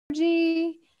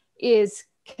energy is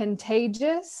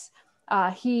contagious.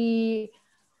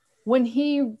 When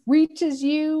he reaches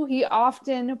you, he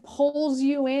often pulls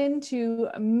you into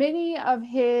many of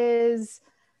his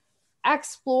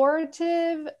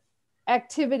explorative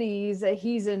activities that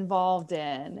he's involved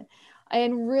in,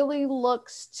 and really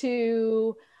looks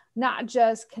to not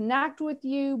just connect with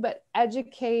you, but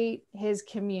educate his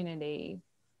community.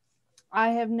 I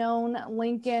have known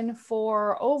Lincoln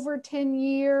for over 10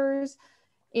 years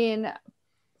in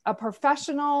a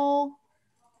professional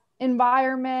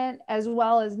environment, as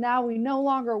well as now we no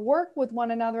longer work with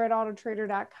one another at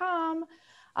autotrader.com,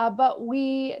 but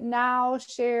we now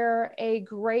share a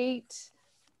great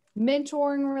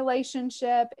mentoring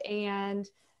relationship. And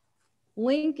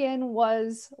Lincoln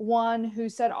was one who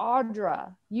said,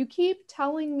 Audra, you keep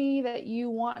telling me that you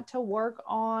want to work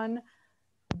on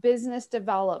business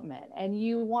development and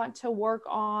you want to work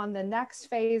on the next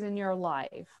phase in your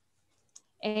life.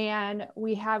 And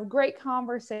we have great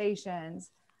conversations,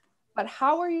 but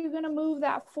how are you going to move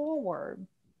that forward?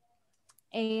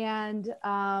 And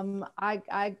I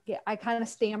kind of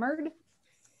stammered,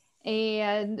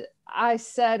 and I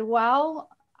said, well,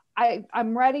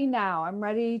 I'm ready now. I'm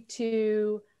ready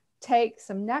to take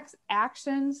some next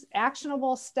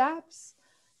actionable steps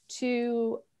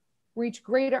to reach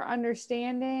greater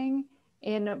understanding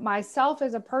in myself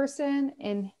as a person,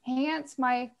 enhance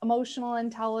my emotional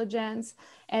intelligence,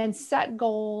 and set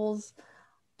goals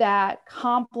that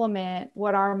complement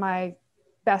what are my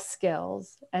best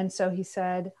skills. And so he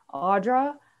said,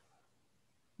 Audra,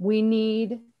 we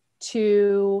need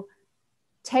to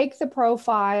take the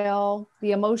profile,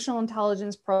 the emotional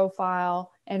intelligence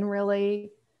profile, and really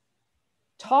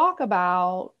talk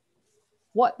about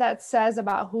what that says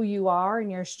about who you are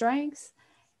and your strengths,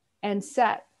 and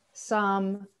set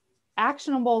some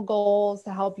actionable goals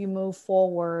to help you move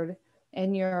forward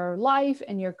in your life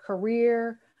and your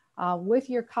career, with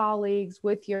your colleagues,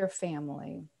 with your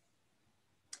family.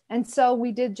 And so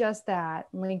we did just that.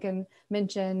 Lincoln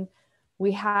mentioned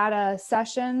we had a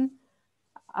session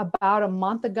about a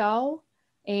month ago,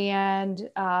 and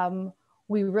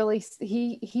we really,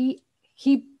 he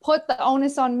put the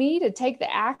onus on me to take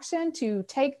the action, to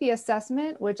take the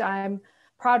assessment, which I'm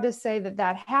proud to say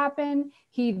that happened.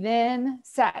 He then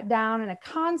sat down in a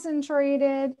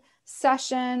concentrated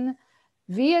session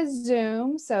via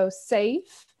Zoom, so SEIP,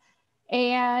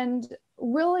 and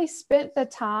really spent the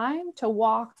time to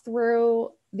walk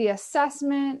through the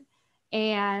assessment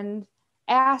and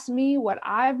ask me what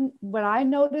I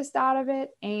noticed out of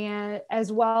it, and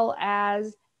as well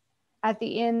as at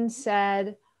the end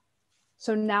said,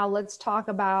 so now let's talk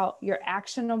about your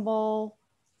actionable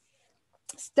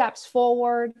steps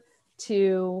forward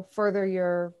to further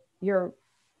your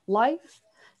life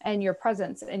and your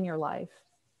presence in your life.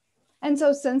 And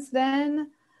so since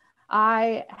then,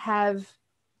 I have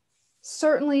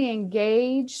certainly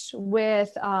engaged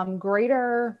with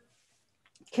greater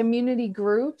community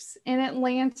groups in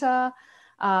Atlanta.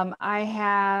 I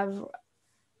have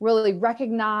really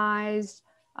recognized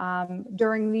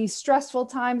during these stressful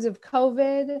times of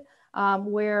COVID,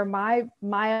 where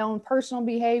my own personal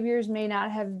behaviors may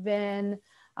not have been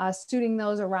suiting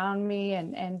those around me,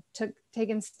 and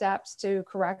taken steps to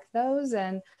correct those.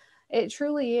 And it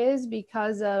truly is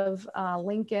because of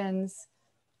Lincoln's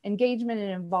engagement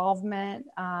and involvement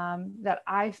that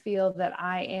I feel that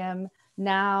I am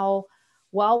now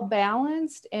well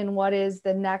balanced in what is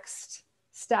the next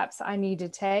steps I need to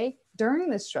take during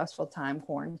this stressful time,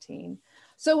 quarantine.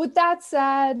 So with that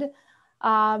said,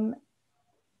 an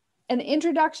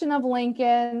introduction of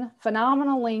Lincoln,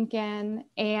 phenomenal Lincoln,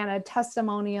 and a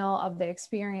testimonial of the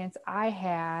experience I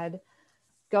had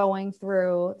going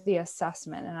through the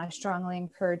assessment. And I strongly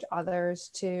encourage others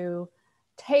to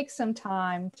take some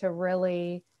time to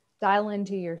really dial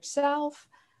into yourself,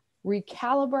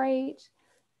 recalibrate,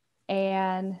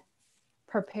 and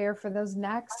prepare for those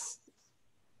next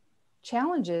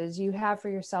challenges you have for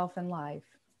yourself in life.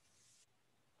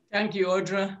 Thank you,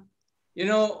 Audra. You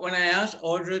know, when I asked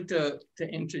Audra to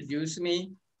introduce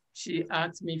me, she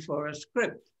asked me for a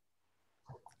script.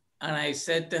 And I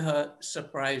said to her,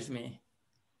 surprise me.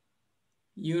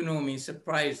 You know me,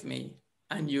 surprise me.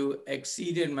 And you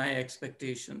exceeded my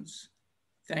expectations.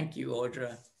 Thank you,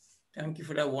 Audra. Thank you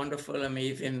for that wonderful,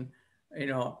 amazing,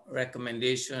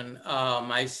 recommendation.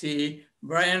 I see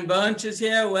Brian Bunch is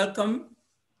here. Welcome.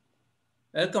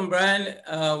 Welcome, Brian.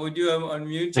 Would you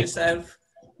unmute yourself?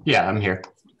 Yeah, I'm here.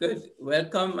 Good.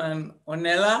 Welcome. And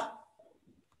Onela.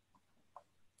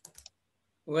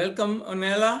 Welcome,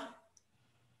 Onela.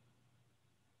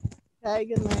 Hi,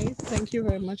 good night. Thank you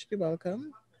very much. You're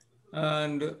welcome.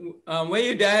 And where are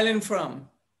you dialing from?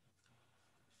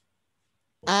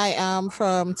 I am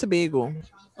from Tobago.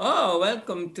 Oh,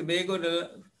 welcome Tobago.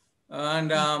 And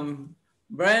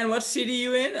Brian, what city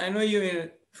you in? I know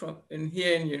you're in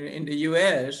here in the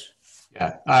US.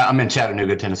 Yeah, I'm in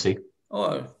Chattanooga, Tennessee.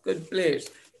 Oh, good place.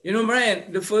 You know,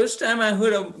 Brian, the first time I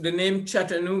heard of the name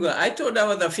Chattanooga, I thought that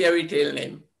was a fairy tale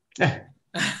name.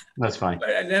 That's funny.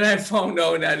 But then I found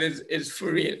out that it's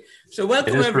for real. So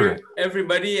welcome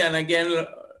everybody. And again,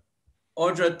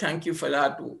 Audra, thank you for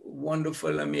that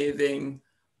wonderful, amazing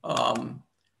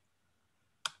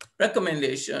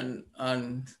recommendation.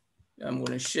 And I'm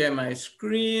going to share my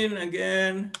screen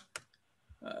again.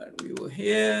 We were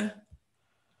here.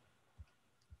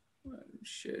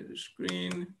 Share the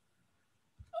screen.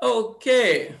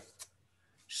 Okay.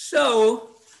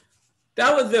 So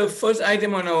that was the first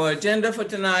item on our agenda for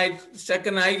tonight.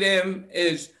 Second item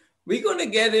is we're going to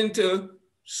get into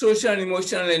social and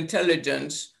emotional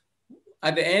intelligence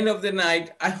at the end of the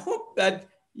night. I hope that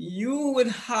you would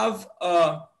have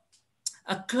a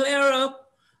clearer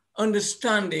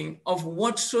understanding of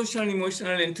what social and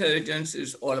emotional intelligence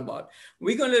is all about.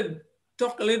 We're going to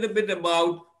talk a little bit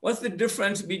about what's the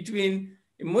difference between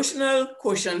emotional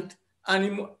quotient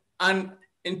and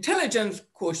intelligence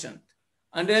quotient.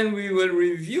 And then we will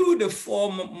review the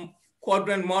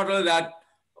 4-quadrant model that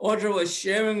Audra was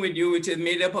sharing with you, which is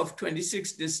made up of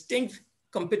 26 distinct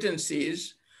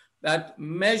competencies that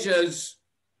measures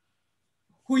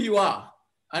who you are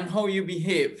and how you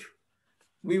behave.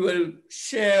 We will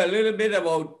share a little bit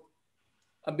about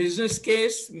a business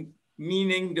case,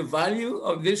 meaning the value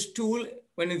of this tool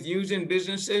when it's used in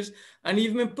businesses, and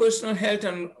even in personal health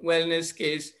and wellness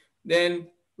case. Then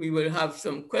we will have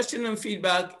some question and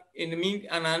feedback in the mean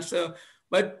and answer.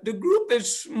 But the group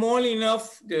is small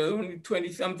enough, there are only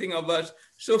 20 something of us.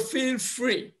 So feel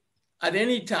free at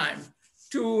any time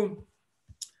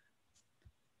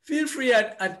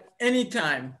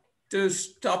to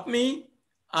stop me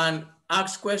and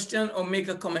ask question or make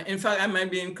a comment. In fact,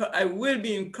 I will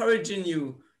be encouraging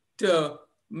you to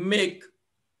make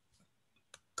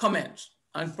comments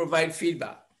and provide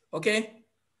feedback, okay?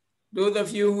 Those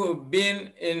of you who have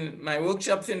been in my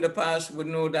workshops in the past would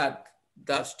know that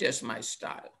that's just my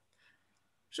style.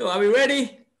 So are we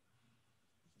ready?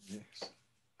 Yes.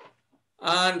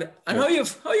 And how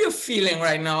you feeling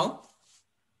right now?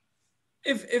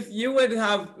 If you would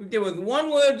have, if there was one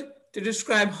word to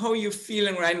describe how you're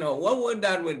feeling right now, what would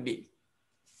that would be?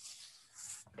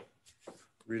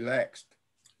 Relaxed.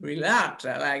 Relaxed,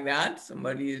 I like that.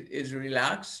 Somebody is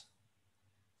relaxed.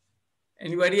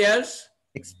 Anybody else?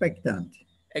 Expectant.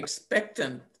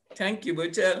 Expectant. Thank you,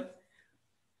 Butchel.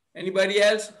 Anybody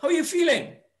else? How are you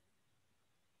feeling?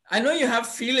 I know you have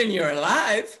feeling you're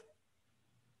alive.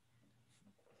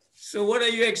 So what are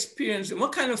you experiencing?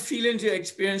 What kind of feelings you're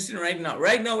experiencing right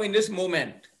now in this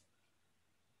moment?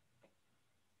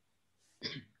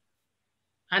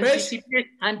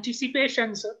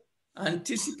 Anticipation, sir.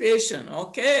 Anticipation,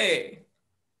 okay.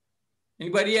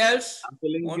 Anybody else? I'm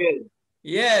feeling good.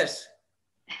 Yes.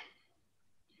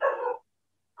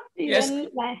 Yes. Going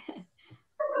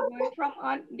from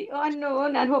the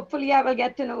unknown, and hopefully I will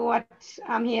get to know what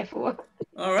I'm here for.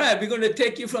 All right, we're going to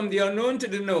take you from the unknown to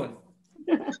the known.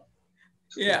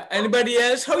 Yeah, anybody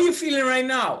else? How are you feeling right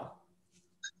now?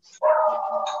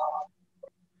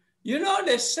 You know,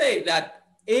 they say that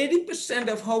 80%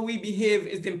 of how we behave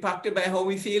is impacted by how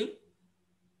we feel.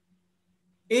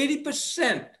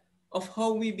 80% of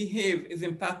how we behave is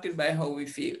impacted by how we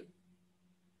feel.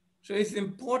 So it's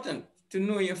important to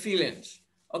know your feelings.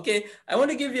 Okay, I want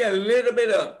to give you a little bit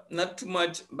of, not too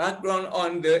much background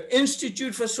on the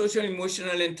Institute for Social and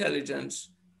Emotional Intelligence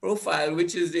profile,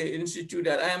 which is the institute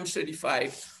that I am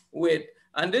certified with.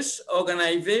 And this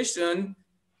organization,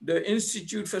 the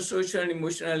Institute for Social and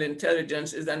Emotional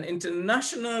Intelligence, is an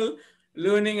international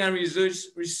learning and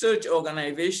research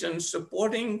organization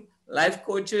supporting life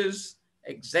coaches,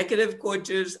 executive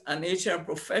coaches, and HR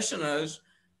professionals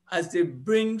as they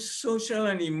bring social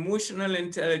and emotional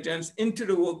intelligence into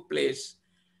the workplace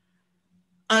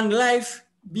and life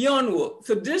beyond work.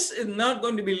 So this is not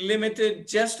going to be limited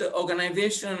just to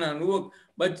organization and work,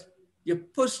 but your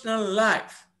personal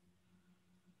life.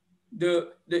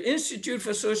 The Institute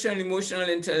for Social and Emotional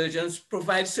Intelligence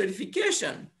provides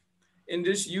certification in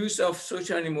this use of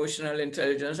social and emotional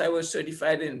intelligence. I was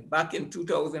certified back in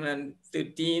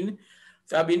 2013.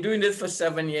 So I've been doing this for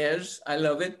 7 years. I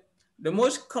love it. The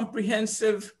most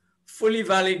comprehensive, fully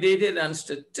validated, and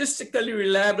statistically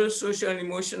reliable social and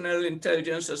emotional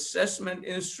intelligence assessment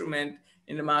instrument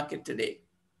in the market today.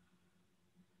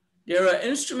 There are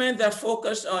instruments that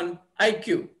focus on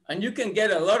IQ, and you can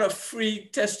get a lot of free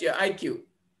test your IQ,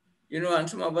 you know, and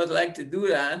some of us like to do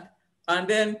that. And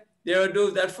then There are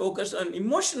those that focus on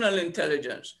emotional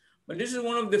intelligence, but this is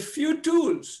one of the few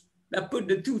tools that put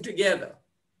the two together.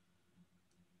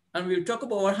 And we'll talk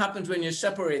about what happens when you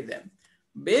separate them.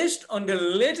 Based on the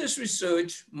latest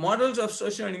research, models of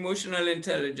social and emotional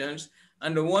intelligence,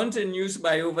 and the ones in use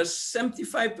by over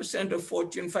 75% of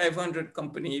Fortune 500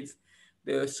 companies,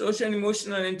 the social and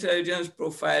emotional intelligence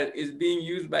profile is being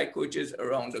used by coaches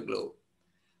around the globe.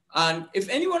 And if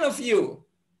any one of you,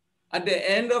 at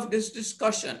the end of this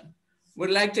discussion,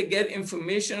 would like to get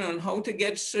information on how to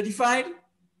get certified,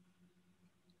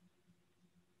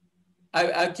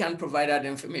 I can provide that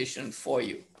information for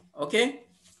you, okay?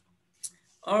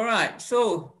 All right,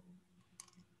 so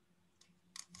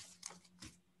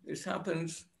this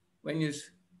happens when you,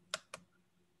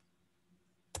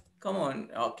 come on,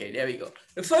 okay, there we go.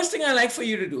 The first thing I like for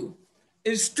you to do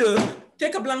is to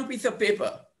take a blank piece of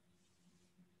paper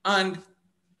and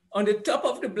on the top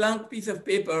of the blank piece of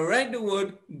paper, write the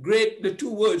word great, the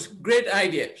two words, great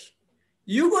ideas.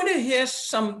 You're going to hear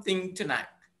something tonight,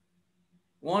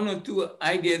 one or two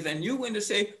ideas, and you're going to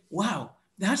say, wow,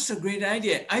 that's a great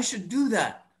idea. I should do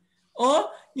that. Or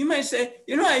you might say,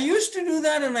 you know, I used to do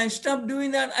that and I stopped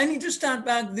doing that. I need to start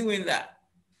back doing that.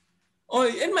 Or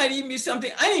it might even be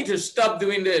something, I need to stop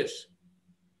doing this.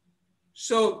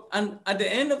 So, and at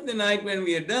the end of the night when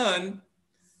we are done,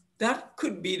 that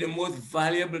could be the most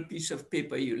valuable piece of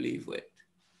paper you leave with.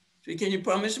 So can you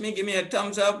promise me, give me a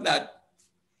thumbs up that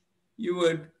you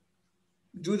would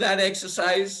do that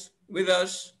exercise with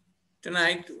us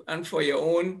tonight and for your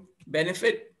own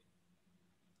benefit?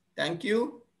 Thank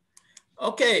you.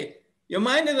 Okay, your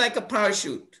mind is like a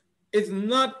parachute. It's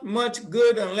not much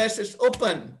good unless it's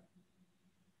open.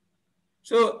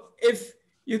 So if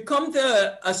you come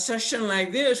to a session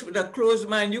like this with a closed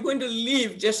mind, you're going to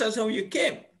leave just as how you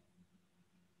came.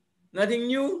 Nothing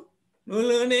new, no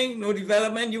learning, no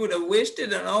development. You would have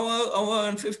wasted an hour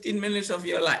and 15 minutes of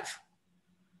your life.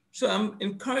 So I'm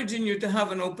encouraging you to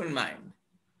have an open mind.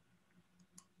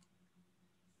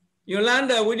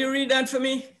 Yolanda, would you read that for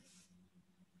me?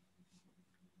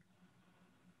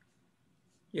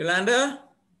 Yolanda?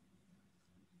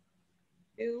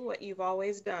 Do what you've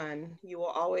always done. You will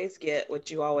always get what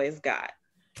you always got.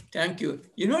 Thank you.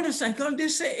 You know, the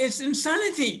psychologists say it's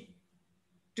insanity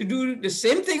to do the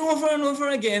same thing over and over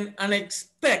again and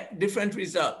expect different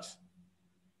results.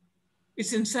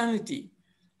 It's insanity.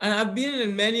 And I've been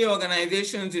in many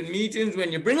organizations and meetings,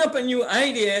 when you bring up a new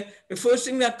idea, the first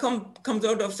thing that comes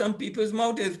out of some people's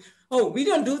mouth is, oh, we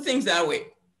don't do things that way.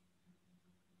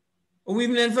 Or we've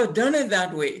never done it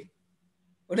that way.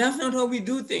 But that's not how we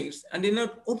do things. And they're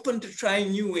not open to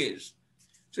trying new ways.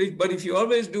 So, but if you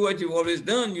always do what you've always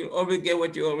done, you always get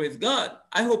what you always got.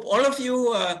 I hope all of you who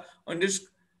are on this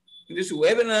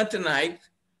webinar tonight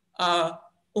are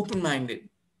open-minded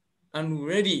and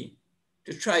ready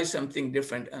to try something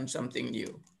different and something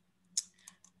new.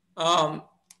 Audra,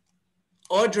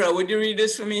 would you read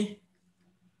this for me?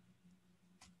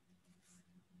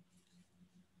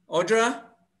 Audra,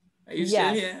 are you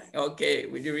still here? Okay,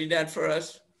 would you read that for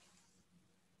us?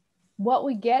 What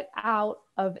we get out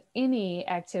of any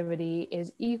activity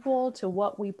is equal to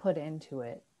what we put into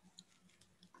it.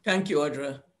 Thank you,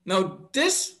 Audra. Now,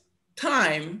 this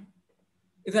time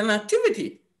is an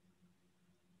activity,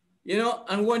 you know,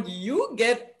 and what you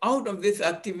get out of this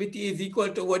activity is equal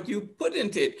to what you put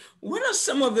into it. What are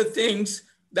some of the things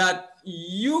that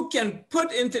you can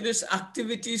put into this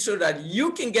activity so that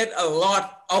you can get a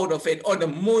lot out of it or the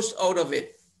most out of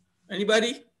it?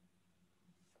 Anybody?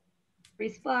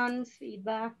 Response,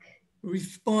 feedback.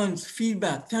 Response,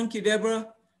 feedback. Thank you, Deborah.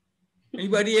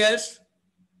 Anybody else?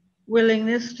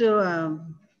 Willingness to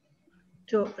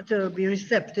be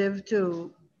receptive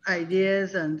to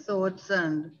ideas and thoughts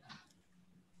and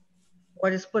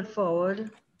what is put forward.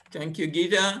 Thank you,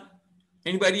 Gita.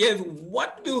 Anybody else?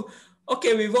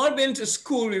 Okay, we've all been to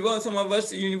school, some of us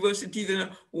to universities.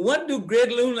 What do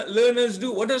great learners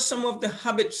do? What are some of the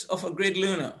habits of a great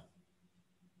learner?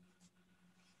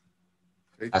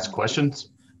 Ask questions.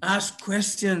 Ask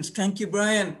questions. Thank you,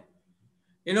 Brian.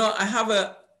 You know, I have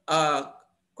a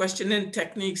questioning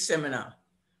technique seminar,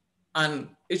 and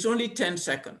it's only 10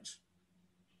 seconds.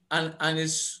 And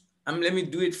let me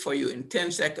do it for you in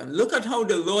 10 seconds. Look at how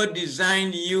the Lord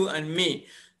designed you and me.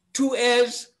 2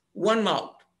 ears, 1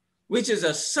 mouth, which is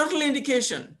a subtle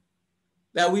indication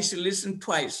that we should listen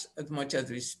twice as much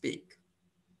as we speak.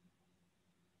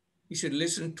 We should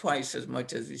listen twice as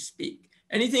much as we speak.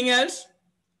 Anything else?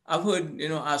 I've heard, you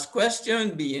know, ask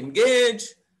questions, be engaged.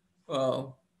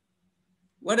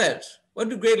 What else? What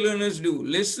do great learners do?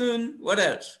 Listen. What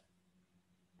else?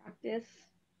 Practice.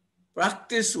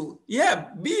 Practice. Yeah,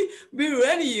 be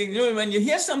ready. You know, when you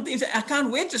hear something, say, I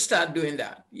can't wait to start doing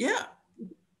that. Yeah.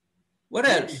 What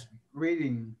else?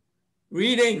 Reading.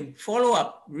 Reading, follow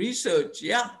up, research.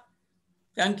 Yeah.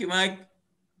 Thank you, Mike.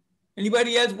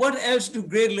 Anybody else? What else do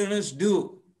great learners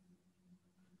do?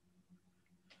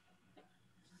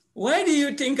 Why do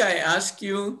you think I ask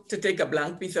you to take a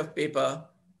blank piece of paper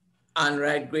and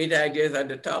write great ideas at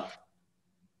the top?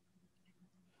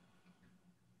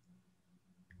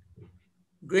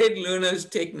 Great learners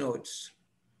take notes.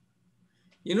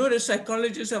 You know, the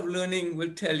psychologists of learning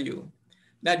will tell you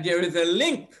that there is a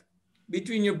link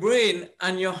between your brain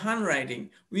and your handwriting.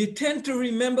 We tend to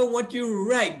remember what you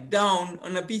write down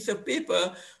on a piece of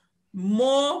paper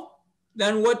more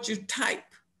than what you type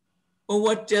or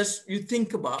what just you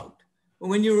think about. But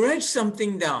when you write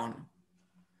something down,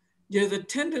 there's a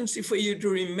tendency for you to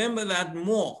remember that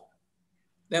more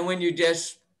than when you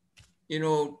just, you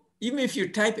know, even if you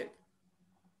type it.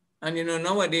 And, you know,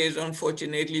 nowadays,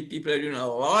 unfortunately, people are doing a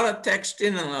lot of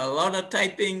texting and a lot of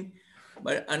typing,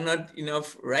 but are not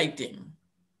enough writing.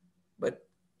 But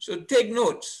so take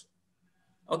notes.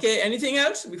 Okay, anything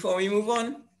else before we move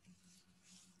on?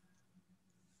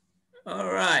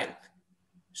 All right.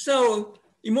 So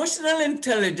emotional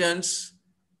intelligence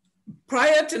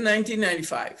prior to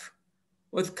 1995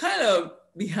 was kind of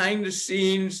behind the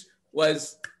scenes,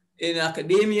 was in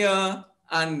academia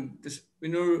and, you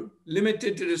know,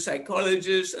 limited to the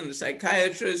psychologists and the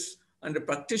psychiatrists and the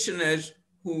practitioners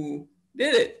who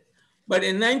did it. But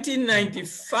in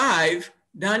 1995,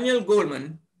 Daniel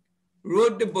Goleman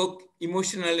wrote the book,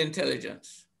 Emotional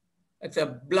Intelligence. It's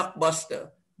a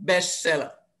blockbuster,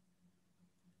 bestseller.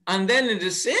 And then in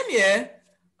the same year,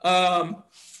 an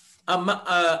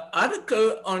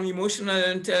article on emotional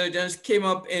intelligence came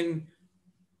up in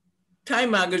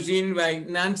Time magazine by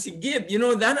Nancy Gibb. You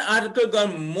know, that article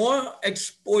got more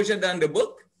exposure than the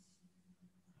book.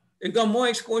 It got more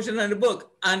exposure than the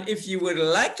book. And if you would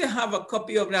like to have a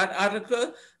copy of that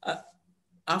article at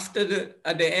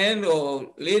the end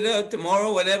or later,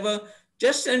 tomorrow, whatever,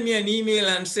 just send me an email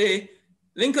and say,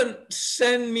 Lincoln,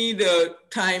 send me the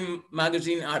Time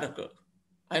magazine article.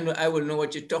 I will know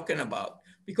what you're talking about.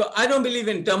 Because I don't believe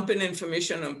in dumping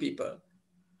information on people.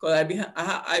 Because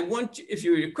I want, if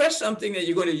you request something, that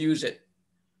you're going to use it.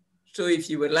 So if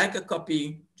you would like a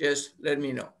copy, just let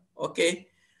me know, okay?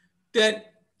 Then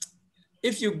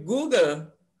if you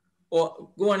Google or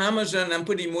go on Amazon and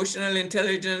put emotional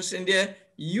intelligence in there,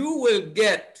 you will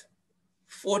get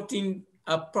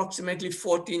approximately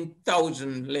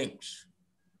 14,000 links.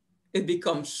 It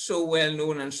becomes so well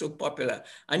known and so popular.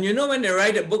 And you know, when they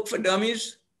write a book for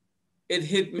dummies, it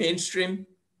hit mainstream.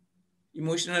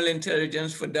 Emotional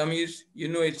intelligence for dummies, you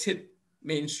know, it's hit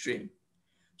mainstream.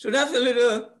 So that's a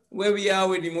little where we are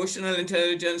with emotional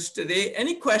intelligence today.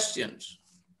 Any questions?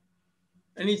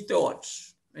 Any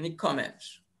thoughts? Any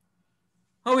comments?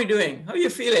 How are we doing? How are you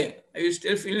feeling? Are you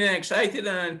still feeling excited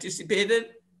and anticipated?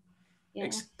 Yeah.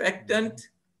 Expectant?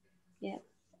 Yeah.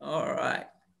 All right.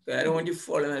 I don't want you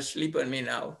falling asleep on me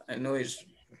now. I know it's...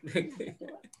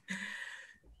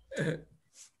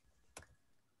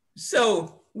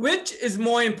 So, which is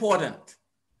more important?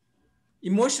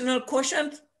 Emotional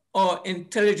quotient or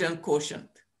intelligent quotient?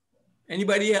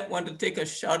 Anybody want to take a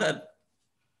shot at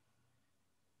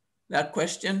that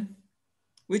question?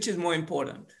 Which is more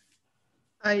important?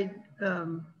 I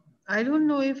don't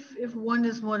know if one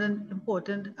is more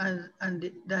important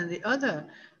than the other.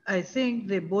 I think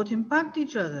they both impact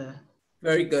each other.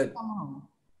 Very good.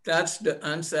 That's the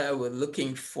answer I was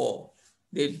looking for.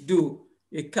 They do.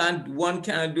 One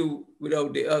cannot do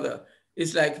without the other.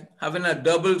 It's like having a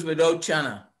doubles without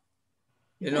chana,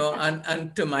 you know,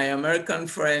 and to my American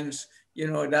friends, you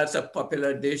know, that's a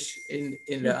popular dish in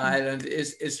the island.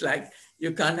 It's like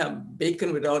you can't have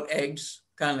bacon without eggs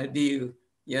kind of deal,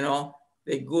 you know.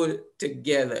 They go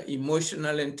together.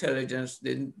 Emotional intelligence,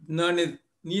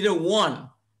 neither one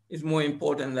is more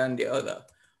important than the other.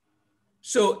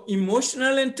 So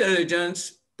emotional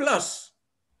intelligence plus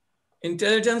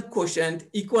intelligence quotient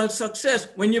equals success.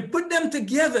 When you put them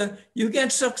together, you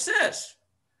get success,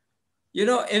 you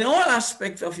know, in all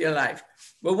aspects of your life.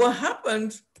 But what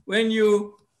happens when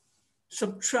you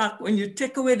subtract, when you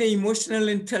take away the emotional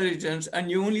intelligence and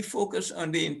you only focus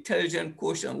on the intelligent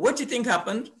quotient, what do you think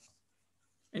happens?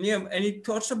 Any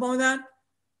thoughts about that?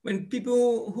 When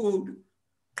people who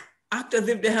act as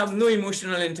if they have no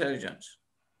emotional intelligence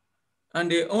and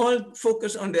they all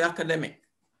focus on the academic,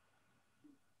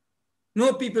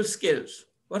 no people skills,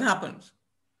 what happens?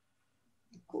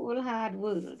 Cold, hard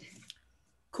world.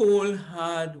 Cold,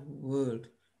 hard world.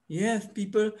 Yes,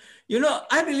 people, you know,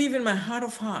 I believe in my heart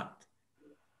of heart.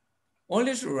 all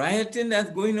this rioting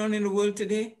that's going on in the world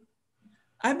today,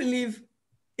 I believe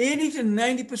 80 to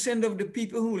 90% of the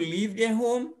people who leave their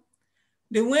home,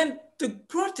 they went to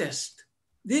protest.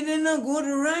 They did not go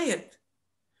to riot.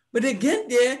 But they get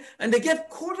there and they get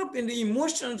caught up in the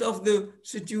emotions of the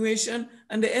situation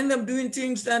and they end up doing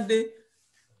things that they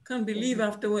can't believe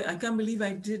afterward. I can't believe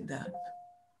I did that.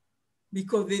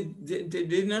 Because they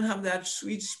did not have that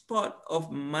sweet spot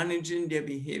of managing their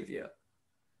behavior.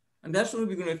 And that's what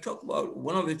we're going to talk about,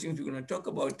 one of the things we're going to talk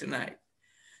about tonight.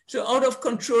 So out of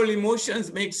control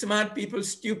emotions make smart people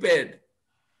stupid.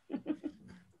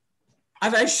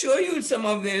 As I show you some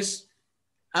of this,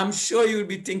 I'm sure you'll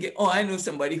be thinking, oh, I know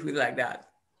somebody who's like that.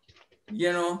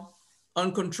 You know,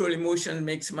 uncontrolled emotions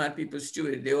make smart people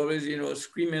stupid. They always, you know,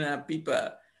 screaming at people.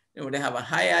 You know, they have a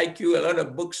high IQ, a lot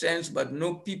of book sense, but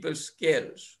no people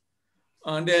skills.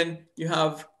 And then you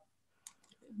have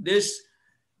this,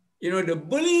 you know, the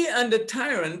bully and the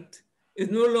tyrant is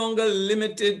no longer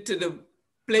limited to the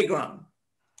playground.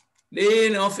 They're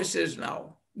in offices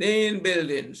now. They're in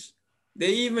buildings. They're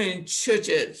even in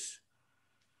churches,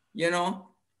 you know,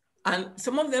 and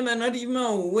some of them are not even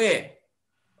aware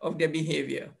of their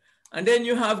behavior. And then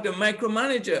you have the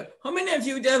micromanager. How many of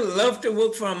you just love to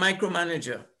work for a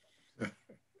micromanager?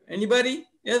 Anybody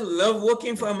just love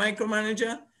working for a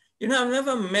micromanager? You know, I've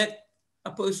never met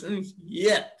a person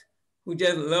yet who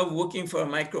just love working for a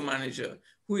micromanager,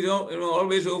 who is, you know,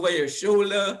 always over your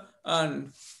shoulder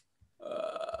and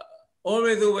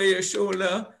always over your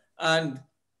shoulder and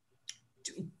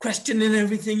questioning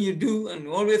everything you do and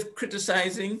always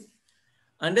criticizing.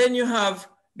 And then you have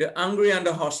the angry and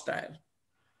the hostile.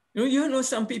 You know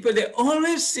some people, they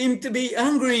always seem to be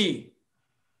angry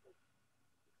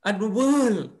at the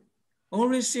world,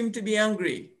 always seem to be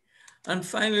angry. And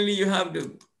finally, you have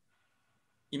the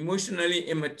emotionally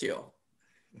immature.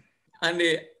 And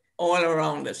they're all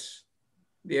around us.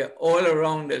 They're all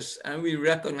around us, and we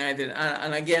recognize it.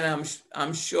 And again,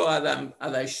 I'm sure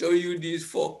as I show you these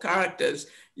 4 characters,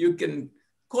 you can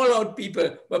call out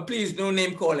people, but please no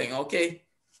name calling, okay?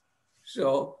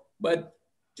 So, but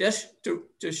just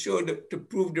to show, to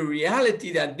prove the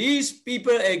reality that these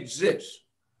people exist.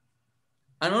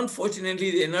 And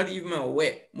unfortunately, they're not even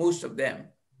aware, most of them,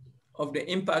 of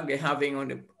the impact they're having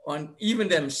on even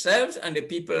themselves and the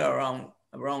people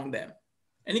around them.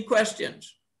 Any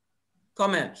questions?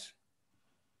 Comments?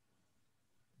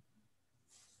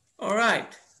 All right.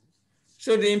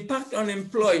 So the impact on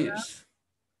employees.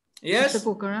 Yes? Mr.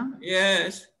 Kokara?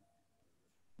 Yes.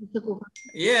 Mr. Kokara?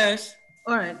 Yes.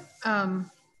 All right.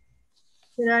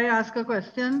 Should I ask a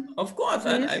question? Of course.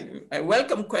 I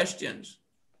welcome questions.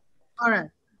 All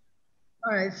right.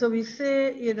 All right. So we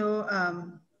say, you know,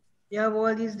 you have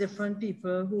all these different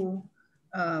people who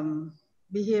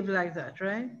behave like that,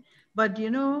 right? But, you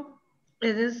know,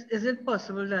 is it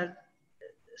possible that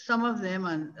some of them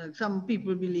and some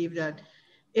people believe that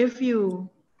if you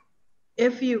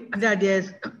that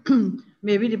there's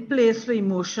maybe the place for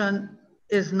emotion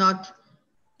is not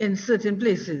in certain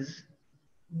places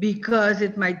because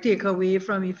it might take away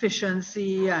from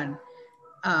efficiency and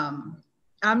I'm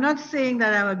not saying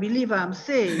that I'm a believer. I'm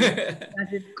saying that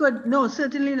it could, no,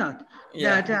 certainly not.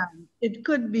 Yeah. That it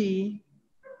could be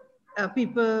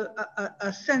people,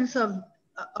 a sense of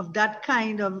that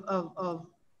kind of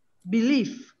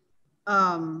belief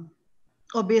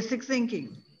or basic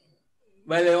thinking.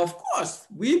 Well, of course,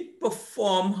 we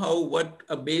perform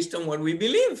based on what we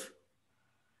believe.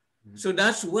 So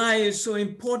that's why it's so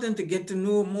important to get to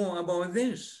know more about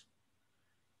this.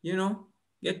 You know,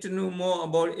 get to know more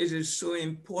about it is so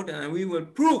important, and we will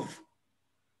prove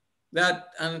that.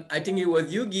 And I think it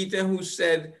was you, Geeta, who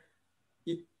said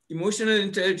emotional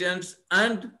intelligence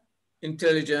and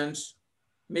intelligence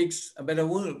makes a better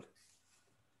world.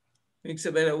 Makes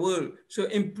a better world. So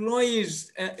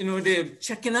employees, you know, they're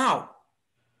checking out.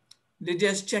 They're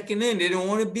just checking in. They don't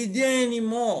want to be there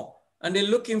anymore. And they're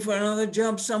looking for another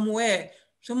job somewhere.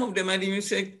 Some of them might even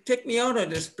say, take me out of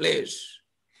this place.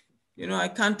 You know, I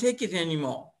can't take it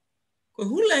anymore.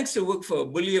 Because who likes to work for a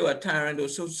bully or a tyrant or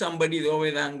somebody who's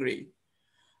always angry?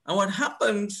 And what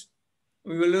happens,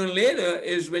 we will learn later,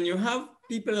 is when you have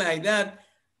people like that,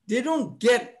 they don't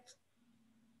get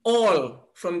all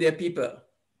from their people.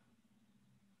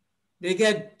 They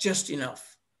get just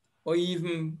enough or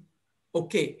even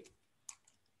okay.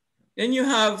 Then you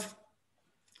have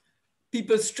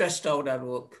people stressed out at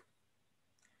work.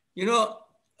 You know,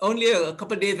 only a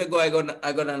couple of days ago, I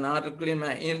got an article in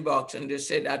my inbox and they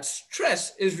said that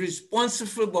stress is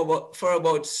responsible for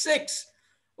about 6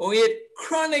 or 8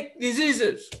 chronic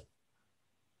diseases.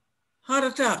 Heart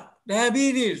attack,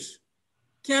 diabetes,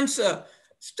 cancer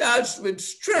starts with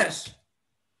stress.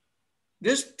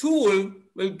 This tool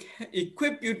will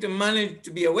equip you to manage,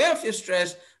 to be aware of your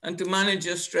stress and to manage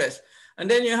your stress. And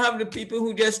then you have the people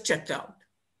who just checked out.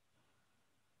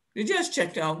 They just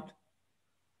checked out,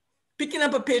 picking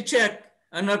up a paycheck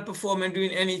and not performing,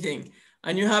 doing anything.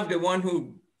 And you have the one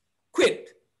who quit.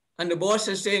 And the boss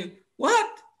is saying,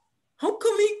 what? How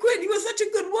come he quit? He was such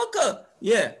a good worker.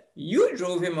 Yeah, you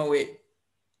drove him away.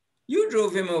 You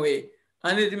drove him away.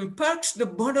 And it impacts the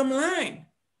bottom line.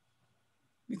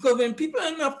 Because when people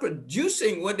are not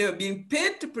producing what they're being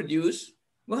paid to produce,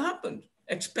 what happens?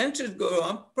 Expenses go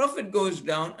up, profit goes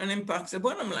down, and impacts the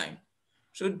bottom line.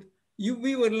 So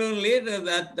we would learn later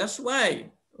that that's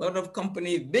why a lot of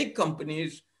companies, big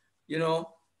companies,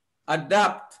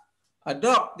 adopt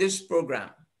this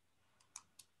program.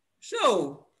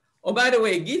 So, oh, by the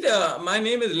way, Gita, my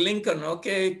name is Lincoln,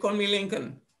 okay? Call me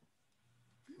Lincoln.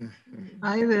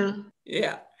 I will.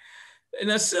 Yeah.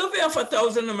 In a survey of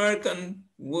 1,000 American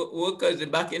workers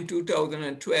back in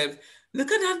 2012,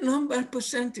 look at that number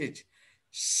percentage,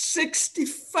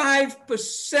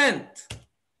 65%.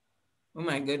 Oh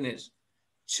my goodness,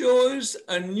 chose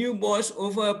a new boss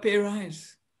over a pay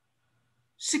rise,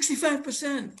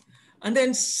 65%. And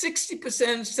then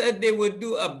 60% said they would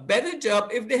do a better job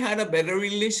if they had a better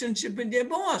relationship with their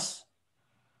boss.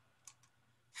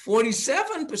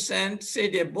 47% say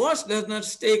their boss does not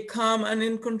stay calm and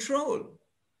in control.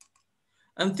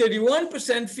 And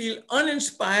 31% feel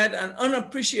uninspired and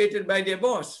unappreciated by their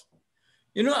boss.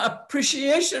 You know,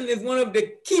 appreciation is one of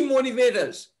the key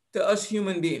motivators to us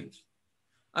human beings.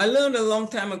 I learned a long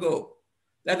time ago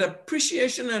that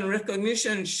appreciation and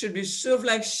recognition should be served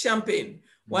like champagne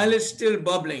while it's still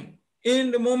bubbling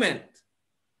in the moment.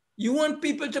 You want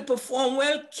people to perform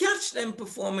well, catch them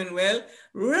performing well,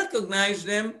 recognize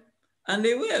them, and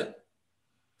they will.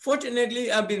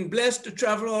 Fortunately, I've been blessed to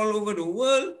travel all over the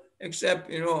world, except,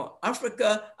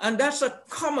 Africa, and that's a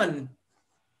common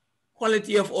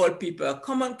quality of all people, a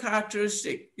common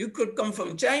characteristic. You could come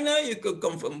from China, you could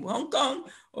come from Hong Kong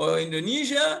or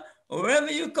Indonesia, or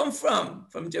wherever you come from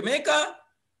Jamaica,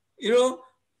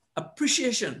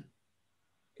 appreciation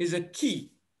is a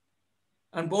key.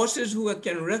 And bosses who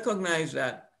can recognize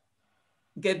that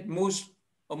get more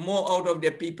out of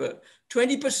their people.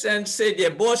 20% say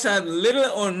their boss has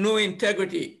little or no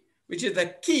integrity, which is a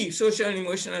key social and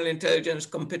emotional intelligence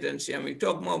competency. And we'll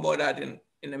talk more about that in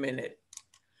a minute.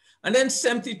 And then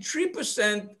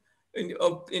 73% in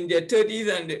their 30s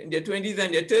and in their 20s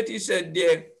and their 30s said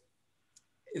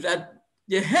that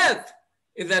their health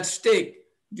is at stake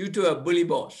due to a bully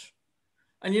boss.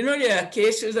 And there are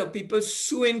cases of people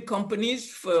suing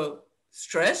companies for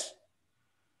stress.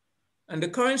 And the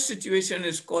current situation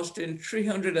is costing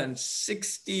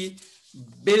 $360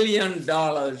 billion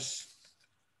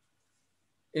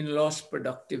in lost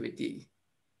productivity.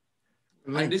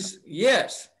 Lincoln, And this,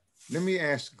 yes. let me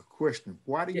ask a question.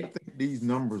 Why do you think these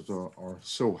numbers are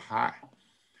so high?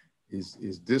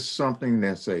 Is this something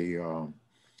that's a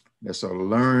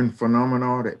learned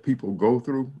phenomenon that people go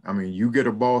through? I mean, you get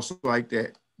a boss like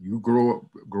that, you grow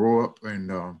up and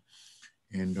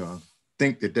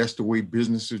think that that's the way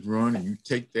businesses run, and you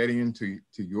take that into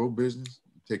your business,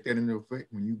 you take that into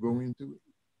effect when you go into it?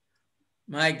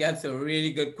 Mike, that's a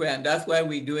really good question. That's why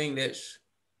we're doing this.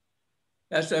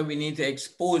 That's why we need to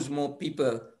expose more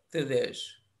people to this.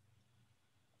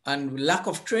 And lack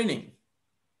of training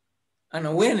and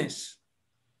awareness.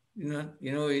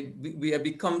 We have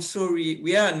become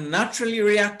we are naturally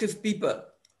reactive people,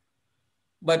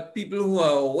 but people who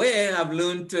are aware have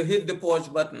learned to hit the pause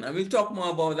button. And we'll talk more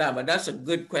about that, but that's a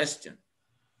good question.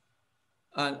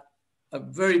 And a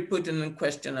very pertinent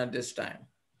question at this time.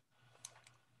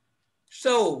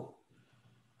 So,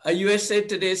 a USA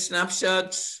Today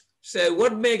snapshots say,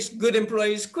 what makes good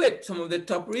employees quit? Some of the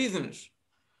top reasons.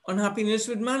 Unhappiness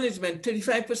with management,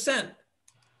 35%.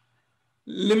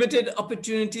 Limited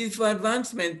opportunities for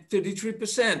advancement,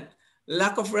 33%.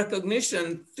 Lack of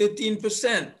recognition,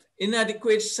 13%.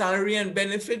 Inadequate salary and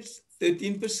benefits,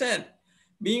 13%.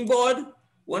 Being bored,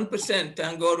 1%.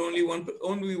 Thank God only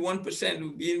 1%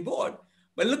 of being bored.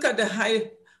 But look at the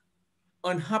high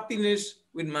unhappiness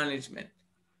with management,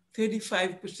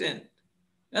 35%.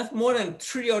 That's more than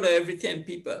 3 out of every 10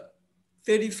 people,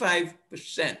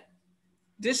 35%.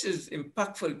 This is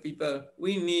impactful, people.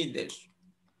 We need this.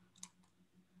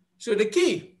 So the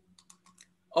key,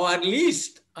 or at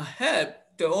least a help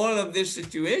to all of this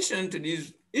situation, to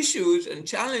these issues and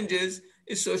challenges,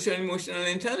 is social and emotional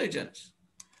intelligence.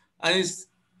 And it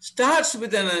starts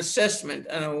with an assessment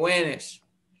and awareness.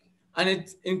 And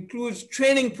it includes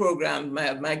training programs,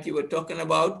 Mike, you were talking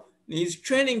about, these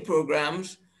training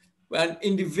programs, and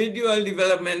individual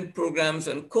development programs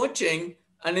and coaching,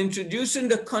 and introducing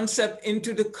the concept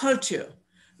into the culture.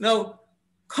 Now,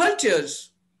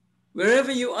 cultures,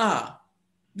 wherever you are,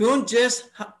 don't just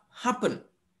happen.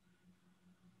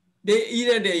 They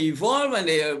evolve and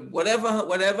they are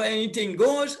whatever anything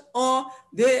goes, or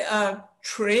they are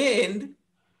trained,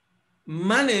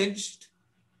 managed,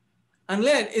 and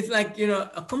led. It's like, you know,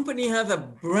 a company has a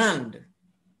brand.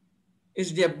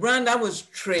 It's their brand that was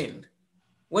trained,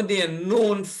 what they are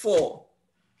known for,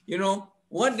 you know,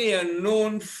 what they are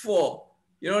known for.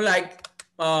 You know, like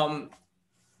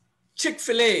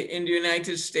Chick-fil-A in the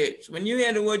United States. When you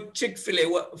hear the word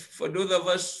Chick-fil-A, for those of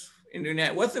us in the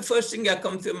United, what's the first thing that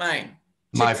comes to mind?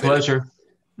 My pleasure.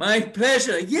 My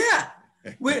pleasure, yeah.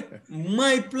 With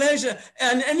my pleasure.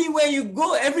 And anywhere you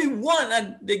go, everyone,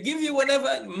 and they give you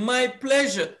whatever, my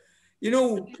pleasure, you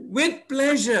know, with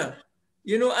pleasure,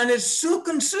 you know, and it's so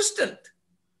consistent.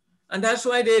 And that's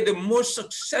why they're the most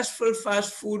successful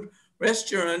fast food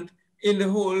restaurant in the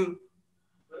whole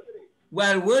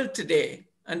wide world today.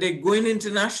 And they're going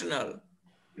international.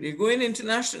 They're going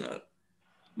international.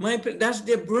 That's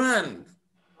their brand.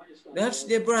 That's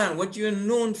their brand, what you're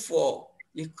known for,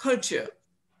 your culture,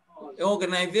 your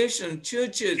organization,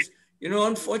 churches. You know,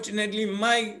 unfortunately,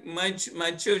 my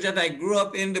church that I grew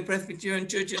up in, the Presbyterian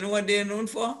Church, you know what they're known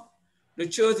for? The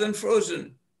chosen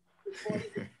frozen.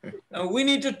 And we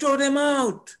need to throw them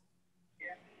out.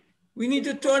 We need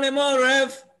to throw them out,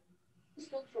 Rev.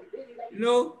 You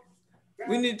know,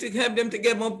 we need to help them to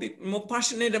get more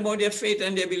passionate about their faith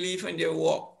and their belief and their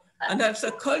walk. And that's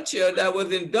a culture that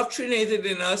was indoctrinated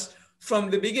in us from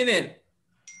the beginning.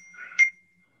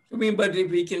 I mean, but if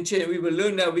we can change, we will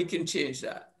learn that we can change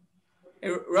that.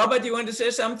 Hey, Robert, you want to say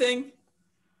something?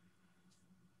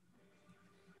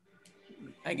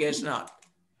 I guess not.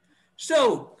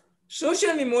 So, social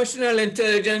and emotional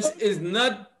intelligence is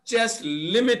not just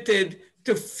limited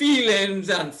to feelings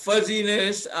and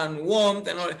fuzziness and warmth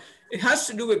and all. It has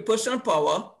to do with personal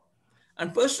power,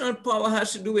 and personal power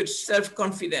has to do with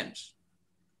self-confidence,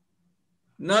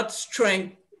 not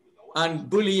strength and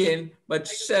bullying, but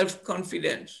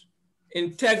self-confidence,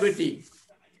 integrity.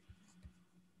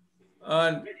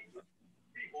 And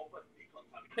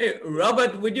hey,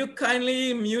 Robert, would you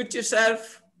kindly mute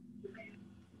yourself?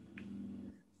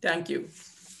 Thank you.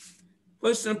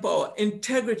 Personal power,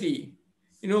 integrity,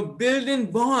 you know, building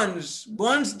bonds.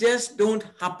 Bonds just don't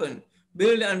happen.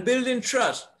 Building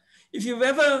trust. If you've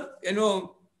ever, you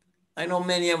know, I know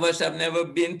many of us have never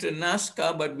been to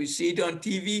NASCAR, but we see it on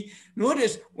TV.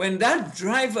 Notice when that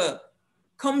driver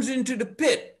comes into the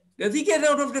pit, does he get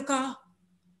out of the car?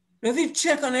 Does he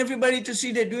check on everybody to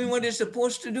see they're doing what they're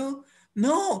supposed to do?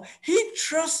 No, he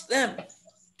trusts them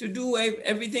to do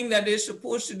everything that they're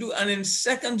supposed to do. And in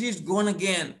seconds, he's gone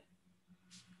again.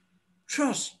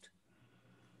 Trust.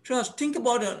 Trust. Think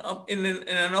about it in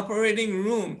an operating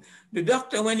room. The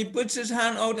doctor, when he puts his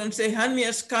hand out and say, hand me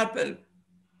a scalpel,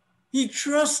 he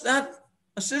trusts that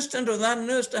assistant or that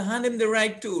nurse to hand him the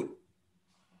right tool.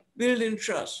 Building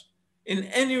trust. In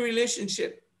any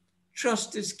relationship,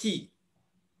 trust is key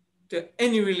to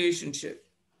any relationship.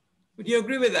 Would you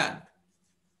agree with that?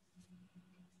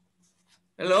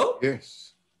 Hello?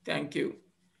 Yes. Thank you.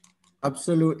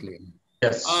 Absolutely.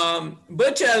 Yes.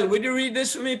 Berchel, would you read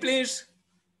this for me, please?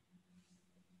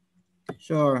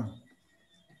 Sure.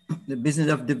 The business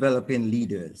of developing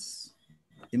leaders.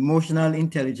 Emotional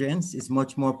intelligence is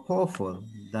much more powerful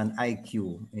than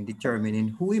IQ in determining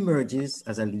who emerges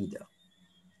as a leader.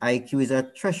 IQ is a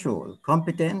threshold.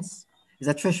 Competence is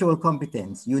a threshold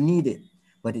competence. You need it,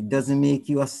 but it doesn't make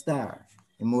you a star.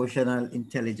 Emotional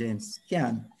intelligence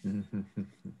can.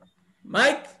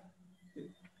 Mike,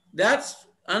 that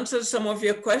answers some of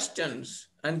your questions.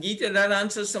 And Gita, that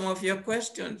answers some of your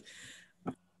questions.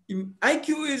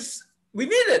 IQ is, we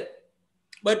need it,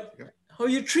 but how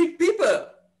you treat people,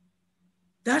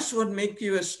 that's what makes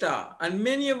you a star. And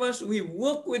many of us, we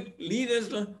work with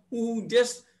leaders who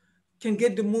just can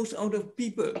get the most out of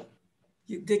people.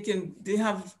 They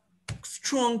have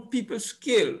strong people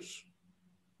skills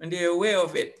and they're aware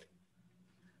of it.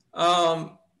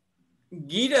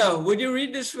 Gita, would you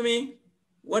read this for me?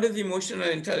 What is emotional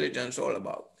intelligence all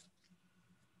about?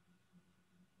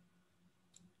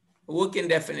 A working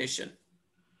definition.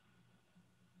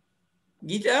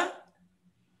 Gita?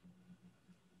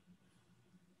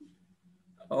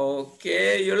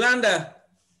 Okay, Yolanda,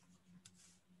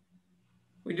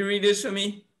 would you read this for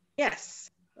me?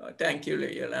 Yes. Oh, thank you,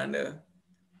 Yolanda.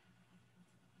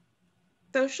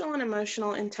 Social and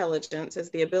emotional intelligence is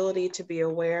the ability to be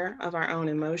aware of our own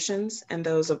emotions and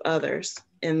those of others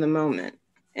in the moment,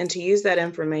 and to use that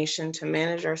information to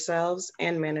manage ourselves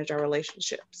and manage our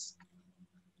relationships.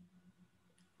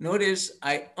 Notice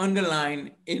I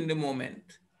underline in the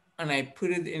moment and I put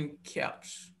it in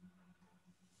caps.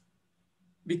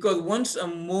 Because once a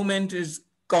moment is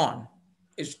gone,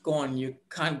 it's gone. You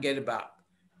can't get it back.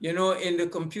 You know, in the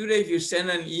computer, if you send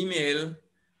an email,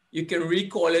 you can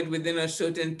recall it within a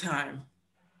certain time.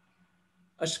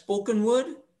 A spoken word,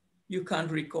 you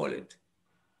can't recall it.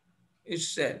 It's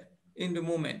said in the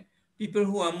moment. People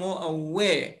who are more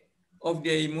aware of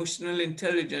their emotional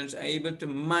intelligence are able to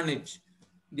manage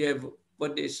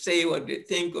what they say, what they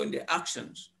think, or their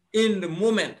actions in the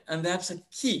moment. And that's a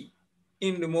key,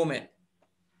 in the moment.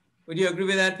 Would you agree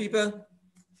with that, people?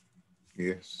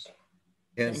 Yes.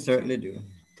 Yes, certainly do.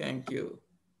 Thank you.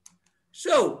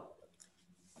 So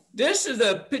this is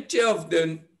a picture of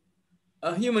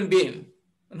a human being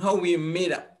and how we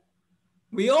made up.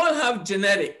 We all have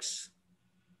genetics.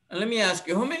 And let me ask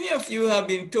you, how many of you have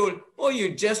been told, oh,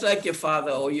 you're just like your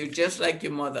father or you're just like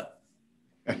your mother?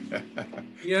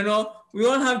 You know, we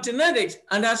all have genetics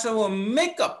and that's our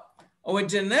makeup. Our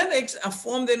genetics are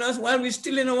formed in us while we're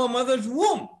still in our mother's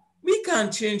womb. We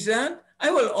can't change that.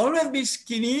 I will always be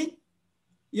skinny,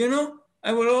 you know,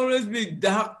 I will always be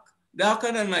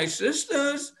darker than my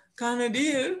sisters, kind of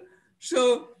deal.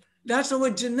 So that's our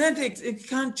genetics. It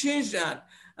can't change that.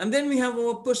 And then we have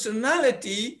our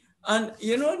personality. And,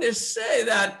 you know, they say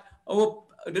that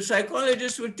the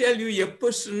psychologists will tell you your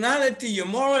personality, your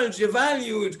morals, your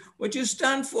values, what you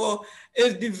stand for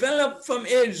is developed from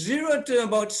age 0 to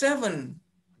about 7.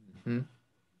 Mm-hmm.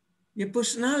 Your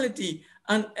personality.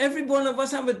 And every one of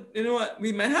us have you know,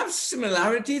 we might have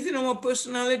similarities in our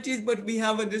personalities, but we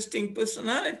have a distinct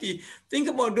personality. Think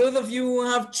about those of you who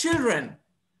have children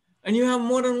and you have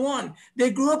more than one.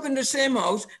 They grew up in the same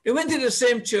house. They went to the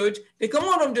same church. They come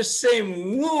out of the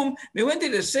same womb. They went to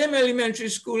the same elementary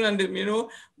school, and you know,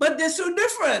 but they're so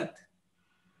different.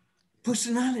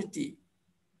 Personality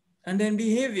and then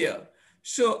behavior.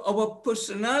 So our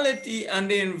personality and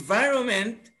the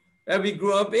environment that we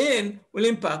grew up in will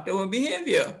impact our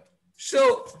behavior.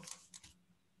 So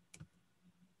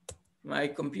my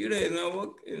computer is not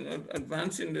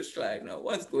advancing the slide now.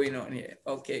 What's going on here?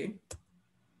 Okay.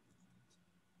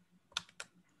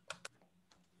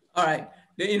 All right,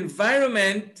 the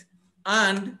environment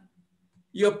and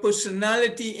your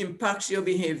personality impacts your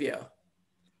behavior.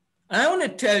 And I want to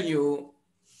tell you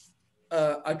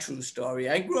a true story.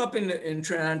 I grew up in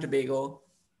Trinidad and Tobago.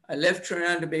 I left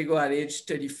Trinidad and Tobago at age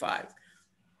 35.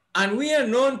 And we are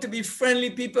known to be friendly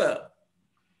people.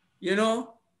 You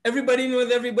know, everybody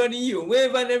knows everybody. You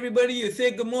wave at everybody. You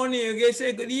say good morning. You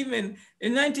say good evening.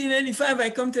 In 1985, I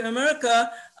come to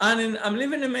America and I'm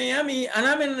living in Miami and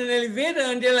I'm in an elevator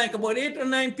and there are like about 8 or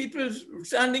 9 people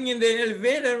standing in the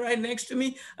elevator right next to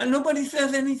me and nobody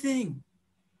says anything.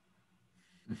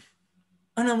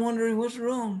 And I'm wondering what's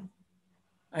wrong.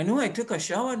 I know I took a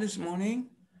shower this morning,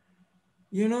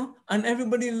 you know, and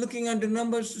everybody looking at the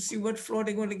numbers to see what floor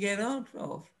they're going to get out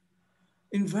of.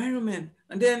 Environment.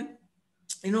 And then,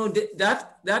 you know,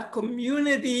 that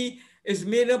community is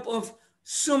made up of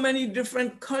so many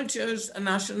different cultures and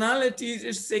nationalities.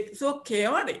 It's so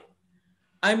chaotic.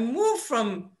 I moved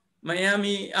from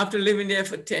Miami after living there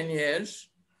for 10 years.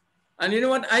 And you know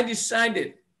what? I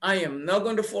decided I am not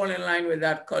going to fall in line with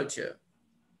that culture.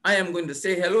 I am going to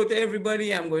say hello to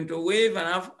everybody. I'm going to wave.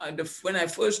 And when I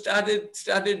first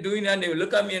started doing that, they would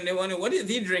look at me and they wonder, what is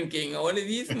he drinking? Or what is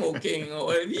he smoking? Or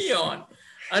what is he on?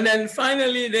 And then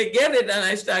finally they get it and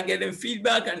I start getting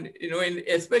feedback and, you know,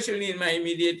 especially in my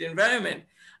immediate environment.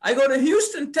 I go to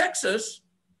Houston, Texas.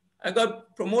 I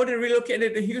got promoted,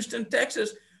 relocated to Houston,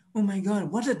 Texas. Oh my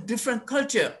God, what a different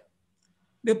culture.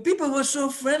 The people were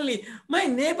so friendly. My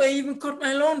neighbor even cut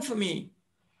my lawn for me,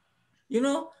 you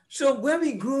know? So where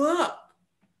we grew up,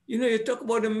 you know, you talk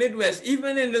about the Midwest,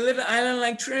 even in the little island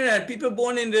like Trinidad, people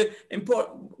born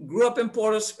grew up in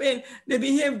Port of Spain, they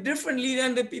behave differently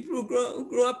than the people who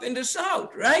grew up in the South,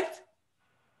 right?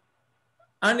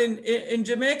 And in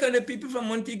Jamaica, the people from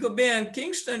Montego Bay and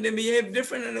Kingston, they behave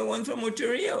different than the ones from Ocho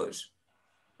Rios,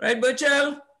 right,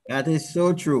 Burchell? That is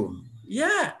so true.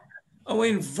 Yeah, our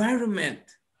environment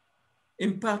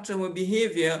impacts our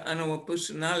behavior and our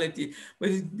personality, but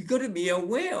we've got to be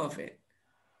aware of it.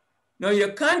 Now,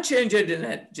 you can't change your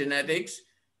genetics.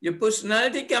 Your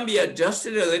personality can be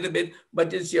adjusted a little bit,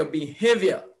 but it's your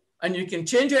behavior. And you can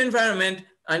change your environment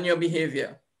and your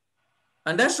behavior.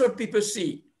 And that's what people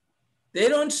see. They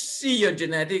don't see your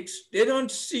genetics. They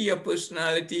don't see your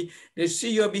personality. They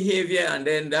see your behavior, and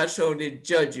then that's how they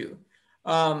judge you.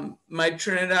 My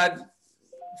Trinidad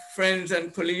friends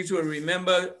and colleagues will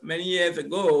remember many years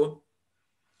ago,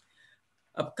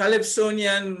 a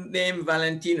calypsonian named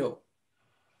Valentino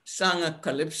sang a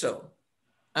calypso,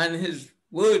 and his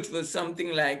words was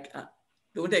something like,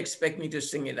 don't expect me to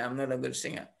sing it, I'm not a good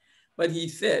singer. But he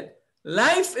said,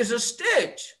 life is a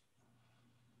stage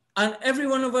and every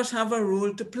one of us have a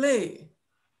role to play.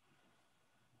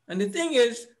 And the thing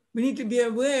is, we need to be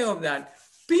aware of that.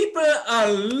 People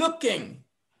are looking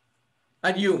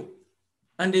at you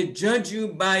and they judge you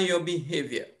by your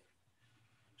behavior.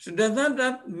 So does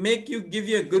that make you, give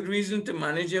you a good reason to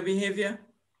manage your behavior?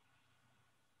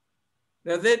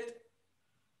 Does it?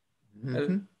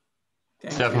 Mm-hmm.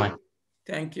 Thank Definitely. you.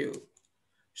 Thank you.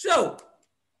 So,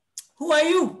 who are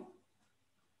you?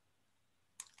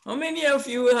 How many of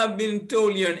you have been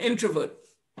told you're an introvert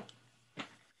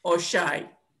or shy?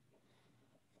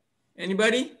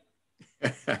 Anybody?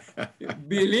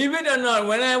 Believe it or not,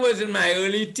 when I was in my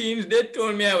early teens, they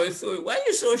told me I was so, why are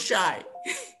you so shy?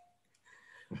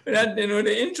 That,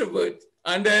 the introvert.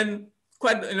 And then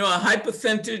quite, a high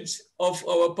percentage of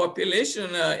our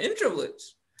population are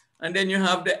introverts. And then you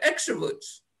have the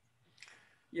extroverts,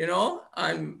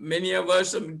 and many of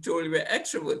us have been told we're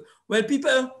extroverts. Well,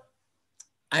 people,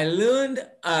 I learned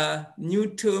a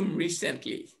new term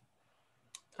recently,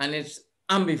 and it's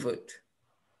ambivert.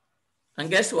 And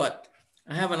guess what?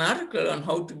 I have an article on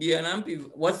how to be an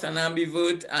ambivert, what's an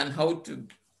ambivert and how to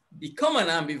become an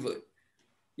ambivert.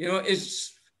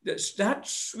 That's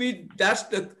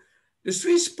the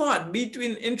sweet spot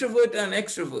between introvert and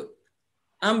extrovert,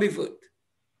 ambivert.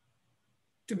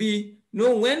 To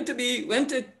know when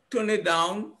to turn it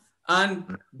down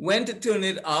and when to turn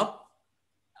it up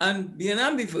and be an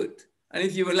ambivert. And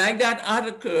if you would like that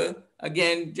article,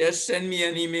 again, just send me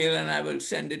an email and I will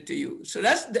send it to you. So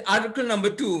that's the article number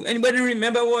 2. Anybody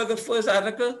remember what was the first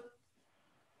article?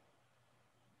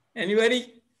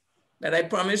 Anybody that I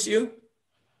promised you?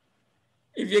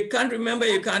 If you can't remember,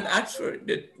 you can't ask for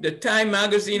it. The Time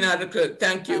magazine article,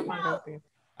 thank you.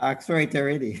 Ask for it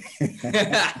already.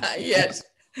 Yes.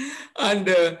 And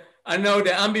now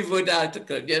the ambivert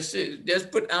article, just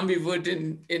put ambivert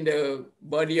in the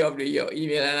body of your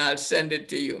email and I'll send it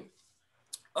to you.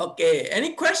 Okay,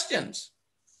 any questions?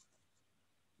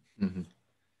 Mm-hmm.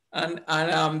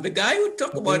 And the guy who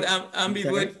talked about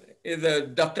ambivert is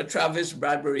Dr. Travis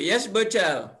Bradbury. Yes,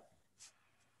 Berchel?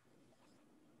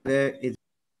 It's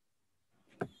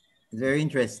very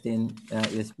interesting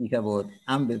you speak about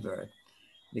ambivert,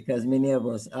 because many of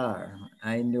us are.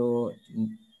 I know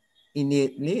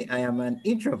innately I am an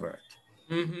introvert,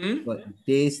 but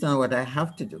based on what I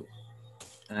have to do,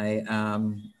 I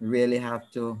really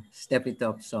have to step it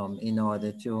up some in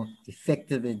order to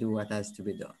effectively do what has to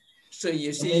be done. So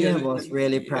you see, many of us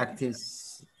really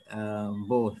practice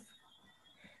both.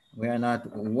 We are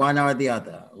not one or the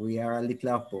other. We are a little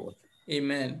of both.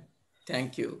 Amen.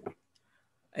 Thank you.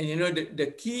 And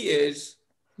the key is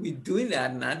we're doing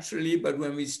that naturally, but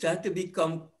when we start to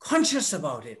become conscious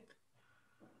about it,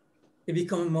 it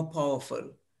becomes more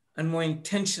powerful and more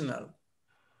intentional.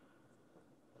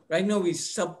 Right now, we're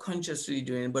subconsciously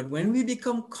doing it, but when we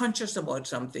become conscious about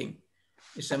something,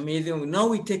 it's amazing. Now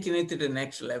we're taking it to the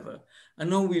next level. And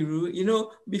now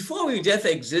before we just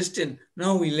existing,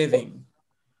 now we're living.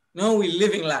 Now we're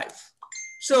living life.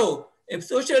 So if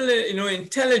social,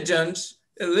 intelligence,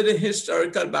 a little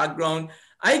historical background,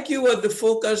 IQ was the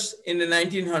focus in the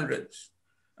 1900s.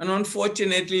 And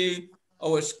unfortunately,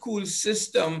 our school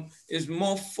system is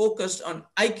more focused on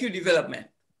IQ development.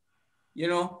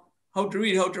 How to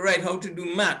read, how to write, how to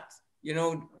do math, and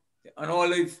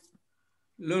all of,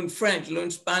 learn French,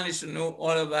 learn Spanish, all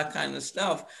of that kind of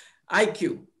stuff.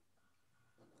 IQ.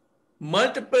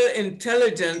 Multiple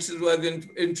intelligence was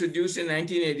introduced in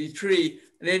 1983,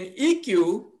 and then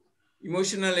EQ,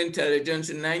 emotional intelligence,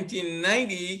 in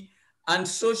 1990, and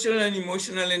social and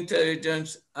emotional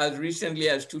intelligence as recently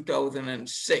as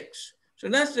 2006. So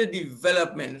that's the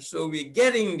development. So we're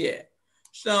getting there.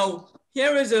 So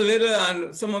here is a little,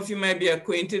 and some of you might be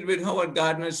acquainted with Howard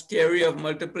Gardner's theory of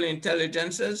multiple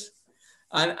intelligences.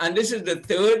 And this is the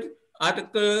third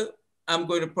article I'm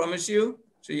going to promise you.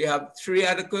 So you have 3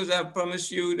 articles I've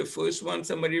promised you. The first one,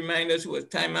 somebody remind us, was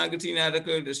Time magazine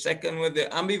article. The second was the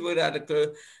ambivert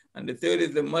article. And the third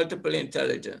is the multiple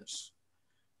intelligence.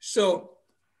 So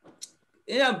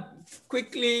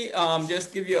quickly,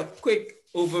 just give you a quick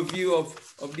overview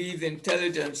of these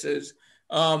intelligences.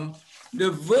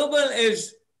 The verbal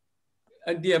is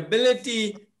the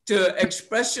ability to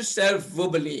express yourself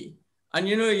verbally. And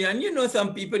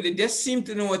some people, they just seem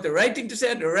to know what the right thing to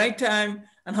say at the right time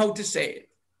and how to say it.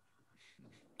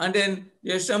 And then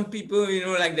there's some people,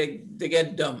 like they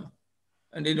get dumb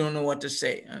and they don't know what to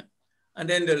say. And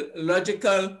then the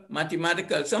logical,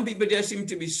 mathematical, some people just seem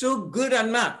to be so good at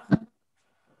math,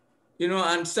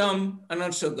 and some are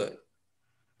not so good.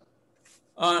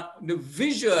 the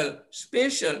visual,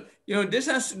 spatial, this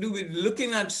has to do with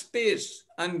looking at space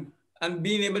and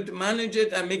being able to manage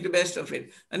it and make the best of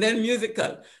it. And then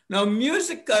musical. Now,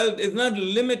 musical is not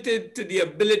limited to the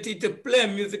ability to play a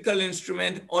musical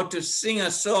instrument or to sing a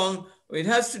song. It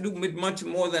has to do with much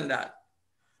more than that.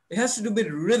 It has to do with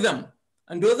rhythm.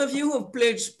 And those of you who have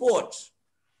played sports,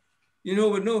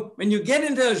 would know when you get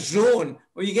into a zone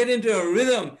or you get into a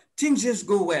rhythm, things just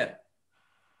go well.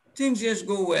 Things just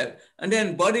go well. And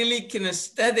then bodily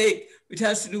kinesthetic, which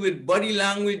has to do with body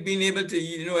language, being able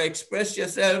to, express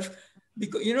yourself.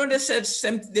 Because,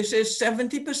 they say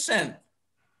 70%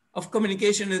 of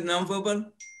communication is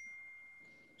nonverbal.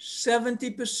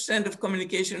 70% of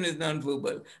communication is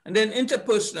nonverbal. And then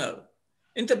interpersonal.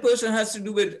 Interpersonal has to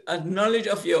do with a knowledge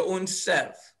of your own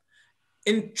self.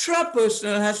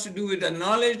 Intrapersonal has to do with the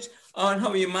knowledge on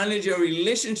how you manage your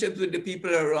relationships with the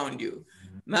people around you.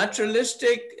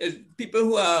 Naturalistic is people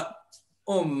who are,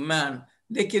 oh man,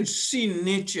 they can see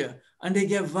nature and they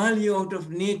get value out of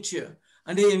nature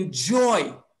and they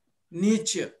enjoy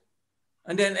nature.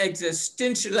 And then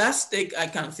existentialistic, I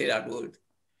can't say that word,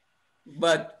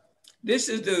 but this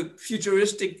is the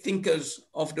futuristic thinkers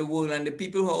of the world and the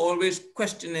people who are always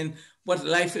questioning what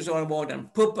life is all about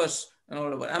and purpose and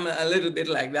all of that. I'm a little bit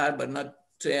like that, but not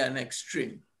to an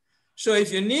extreme. So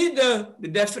if you need the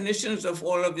definitions of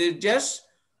all of this, just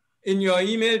in your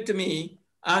email to me,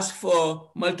 ask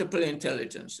for multiple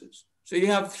intelligences. So you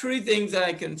have 3 things that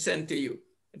I can send to you: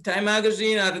 the Time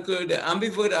Magazine article, the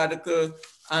Ambivert article,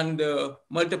 and the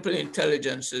multiple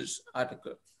intelligences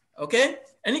article. Okay?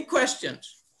 Any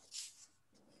questions?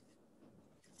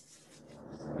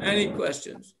 Any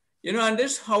questions? And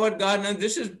this Howard Gardner,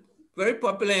 this is very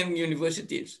popular in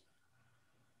universities.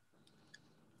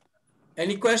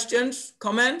 Any questions,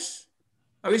 comments?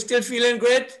 Are we still feeling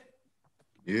great?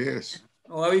 Yes.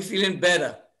 Or are we feeling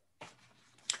better?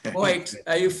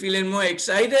 Are you feeling more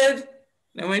excited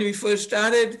than when we first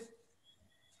started?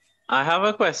 I have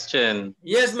a question.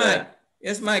 Yes, Mike.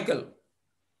 Yes, Michael.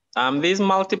 These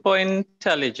multiple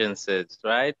intelligences,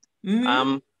 right?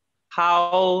 Mm-hmm.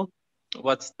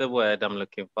 What's the word I'm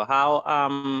looking for?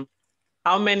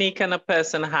 How many can a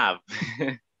person have?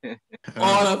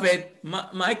 All of it.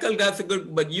 Michael, that's a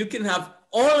good, but you can have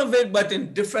all of it, but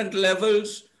in different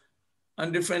levels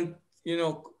and different,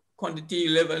 quantity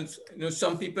levels.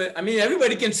 Some people,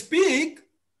 everybody can speak,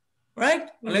 right?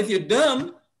 Unless you're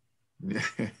dumb.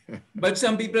 But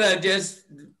some people are just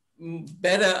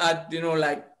better at,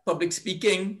 like public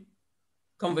speaking,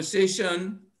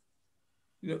 conversation,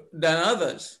 than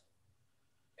others.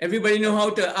 Everybody know how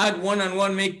to add 1 and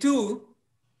 1 make 2.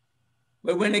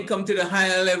 But when they come to the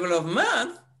higher level of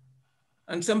math,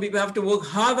 and some people have to work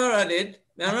harder at it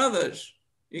than others.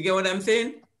 You get what I'm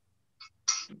saying?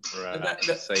 Right.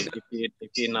 So if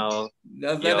you know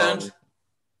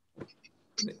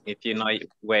if you know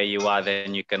where you are,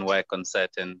 then you can work on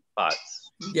certain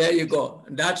parts. There you go.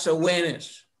 That's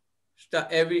awareness.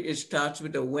 It starts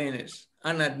with awareness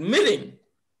and admitting.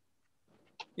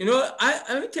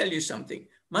 Let me tell you something.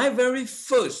 My very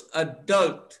first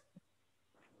adult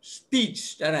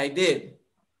speech that I did,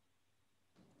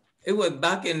 it was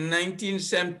back in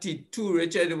 1972,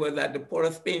 Richard. It was at the Port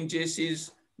of Spain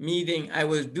JC's meeting. I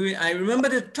remember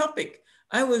the topic.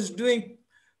 I was doing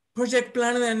project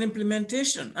planning and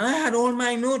implementation. And I had all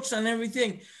my notes and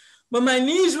everything, but my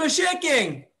knees were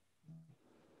shaking.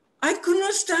 I could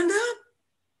not stand up.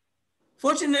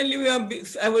 Fortunately,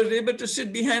 I was able to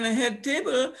sit behind a head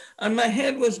table and my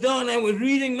head was down. I was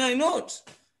reading my notes.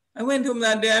 I went home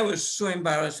that day. I was so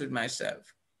embarrassed with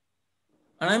myself.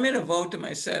 And I made a vow to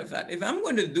myself that if I'm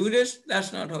going to do this,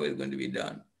 that's not how it's going to be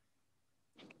done.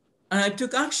 And I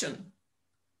took action.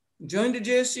 Joined the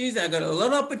JSCs. I got a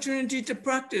lot of opportunity to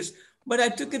practice, but I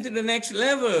took it to the next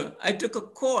level. I took a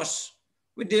course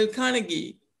with Dale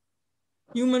Carnegie,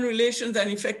 Human Relations and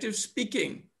Effective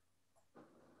Speaking.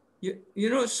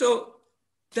 So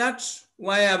that's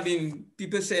why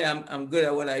people say I'm good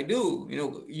at what I do.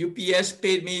 UPS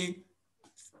paid me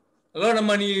a lot of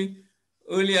money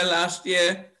earlier last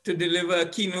year to deliver a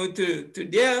keynote to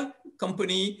their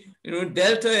company.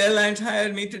 Delta Airlines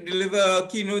hired me to deliver a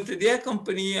keynote to their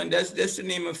company, and that's just to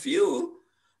name a few.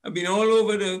 I've been all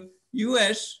over the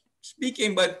US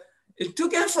speaking, but it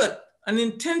took effort and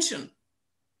intention.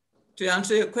 To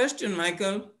answer your question,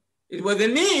 Michael, it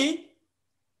wasn't me,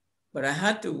 but I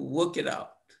had to work it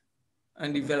out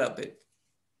and develop it.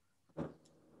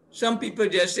 Some people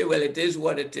just say, well, it is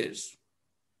what it is.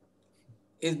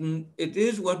 It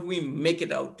is what we make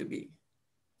it out to be.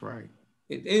 Right.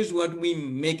 It is what we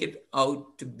make it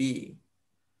out to be.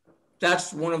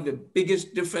 That's one of the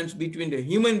biggest difference between the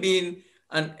human being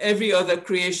and every other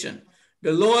creation.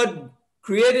 The Lord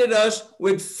created us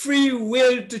with free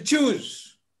will to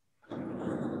choose.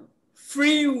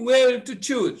 Free will to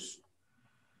choose.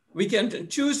 We can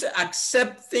choose to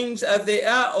accept things as they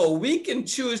are, or we can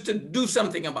choose to do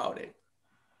something about it.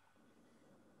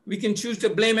 We can choose to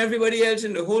blame everybody else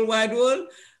in the whole wide world,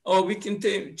 or we can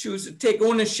choose to take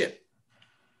ownership.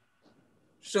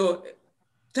 So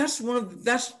that's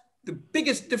the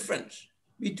biggest difference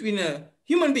between a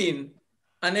human being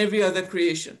and every other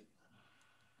creation.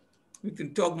 We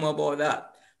can talk more about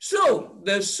that. So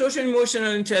the social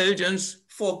emotional intelligence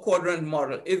 4-quadrant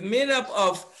model is made up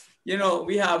of,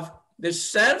 we have the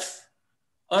self,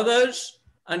 others,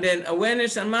 and then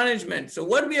awareness and management. So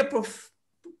what we are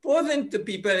proposing to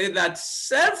people is that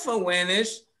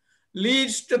self-awareness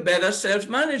leads to better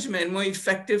self-management, more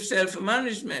effective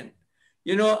self-management,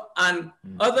 and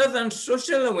other than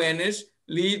social awareness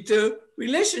lead to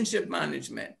relationship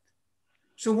management.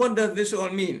 So what does this all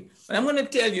mean? Well, I'm going to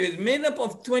tell you, it's made up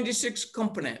of 26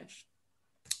 components.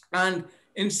 And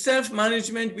in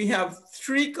self-management, we have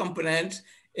 3 components.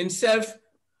 In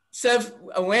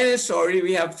self-awareness,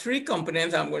 we have 3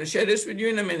 components. I'm going to share this with you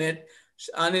in a minute.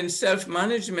 And in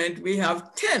self-management, we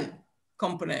have 10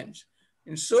 components.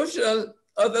 In social,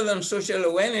 other than social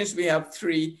awareness, we have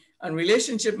 3. And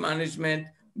relationship management,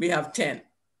 we have 10.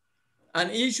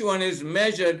 And each one is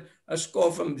measured a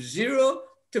score from 0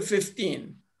 to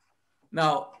 15.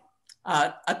 Now,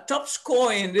 a top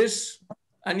score in this,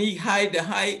 and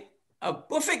a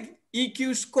perfect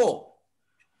EQ score,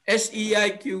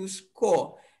 SEIQ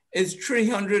score, is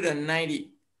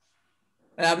 390.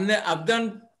 I've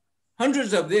done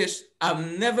hundreds of this.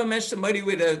 I've never met somebody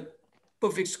with a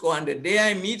perfect score. And the day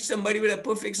I meet somebody with a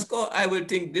perfect score, I will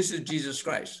think this is Jesus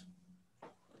Christ.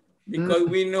 Because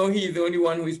we know he's the only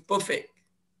one who is perfect.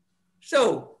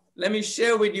 So let me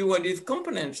share with you what these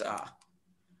components are.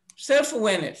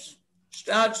 Self-awareness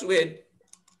starts with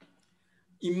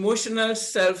emotional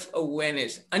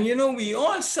self-awareness. And we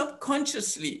all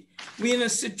subconsciously, we're in a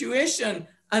situation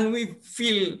and we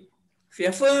feel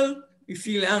fearful, we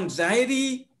feel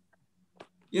anxiety,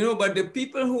 but the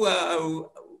people who are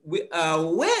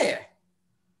aware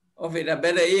of it are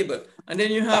better able. And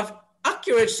then you have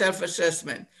accurate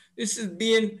self-assessment. This is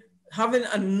having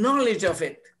a knowledge of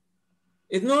it.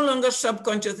 It's no longer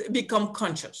subconscious, it becomes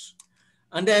conscious.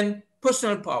 And then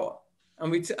personal power.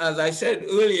 And as I said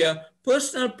earlier,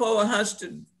 personal power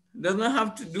does not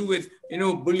have to do with,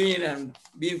 bullying and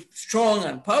being strong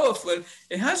and powerful.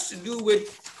 It has to do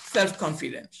with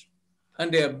self-confidence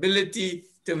and the ability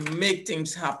to make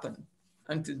things happen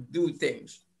and to do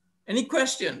things. Any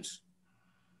questions?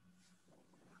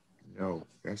 No,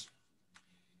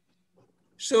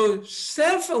 So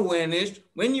self-awareness,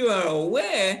 when you are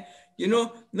aware,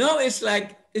 now it's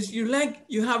like,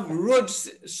 you have road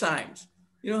signs.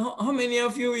 How many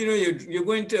of you, you're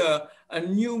going to a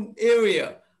new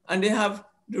area and they have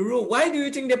the road. Why do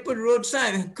you think they put road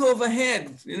signs? Curve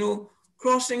ahead,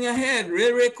 crossing ahead,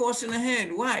 railway crossing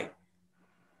ahead. Why?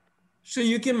 So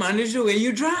you can manage the way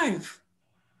you drive.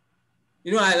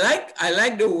 I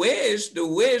like the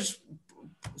Waze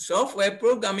software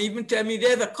program even tell me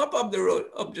there's a cop up the road,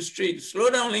 up the street. Slow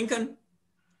down, Lincoln.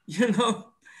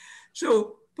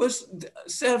 So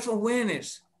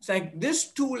self-awareness. It's like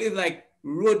this tool is like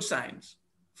road signs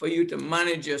for you to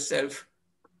manage your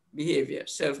self-behavior,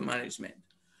 self-management.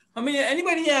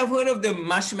 Anybody here have heard of the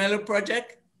Marshmallow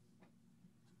Project?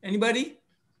 Anybody?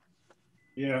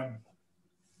 Yeah.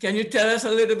 Can you tell us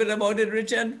a little bit about it,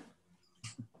 Richard?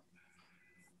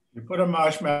 You put a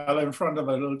marshmallow in front of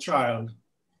a little child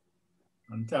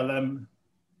and tell them,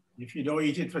 if you don't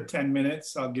eat it for 10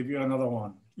 minutes, I'll give you another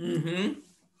one. Mm-hmm.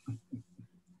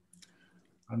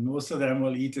 And most of them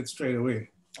will eat it straight away.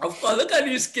 Of course, look at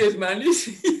these kids, man. This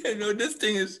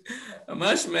thing is a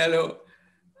marshmallow.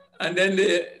 And then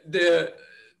the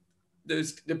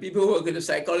people who work with the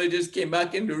psychologists came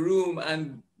back in the room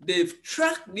and they've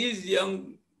tracked these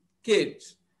young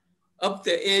kids up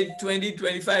to age 20,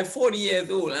 25, 40 years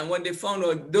old. And what they found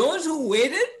out, those who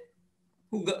waited,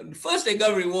 first they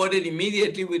got rewarded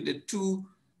immediately with the 2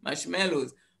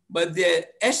 marshmallows, but their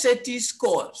SAT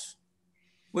scores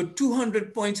were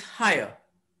 200 points higher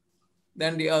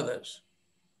than the others.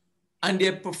 And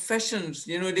their professions,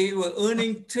 they were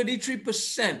earning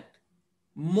 33%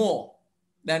 more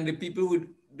than the people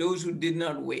those who did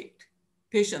not wait.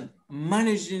 Patient,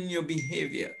 managing your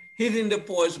behavior, hitting the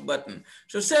pause button.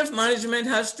 So self-management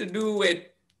has to do with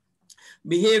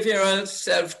behavioral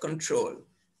self-control.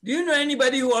 Do you know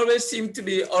anybody who always seems to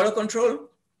be out of control?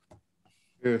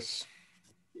 Yes.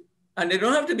 And they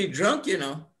don't have to be drunk,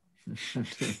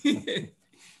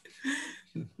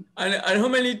 And how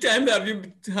many times have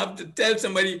you have to tell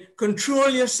somebody, control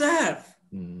yourself,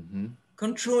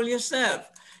 control yourself,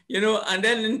 you know, and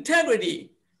then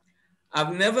integrity.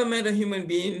 I've never met a human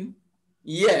being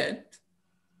yet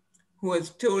who has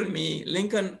told me,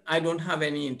 Lincoln, I don't have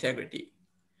any integrity.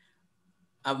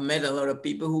 I've met a lot of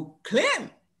people who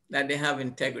claim that they have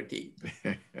integrity,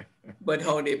 but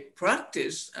how they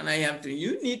practice, and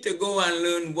you need to go and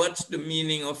learn what's the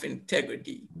meaning of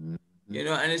integrity, you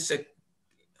know, and it's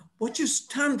what you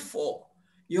stand for,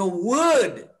 your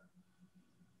word,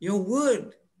 your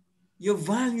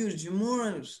values, your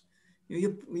morals.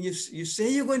 You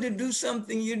say you're going to do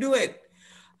something, you do it.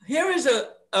 Here is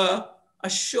a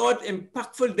short,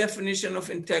 impactful definition of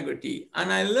integrity.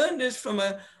 And I learned this from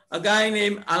a guy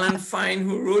named Alan Fine,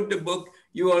 who wrote the book,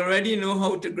 You Already Know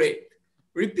How to Grade.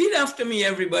 Repeat after me,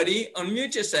 everybody.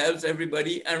 Unmute yourselves,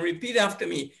 everybody, and repeat after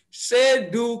me. Say,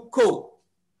 do, co.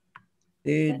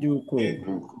 Say, do,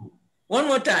 co. One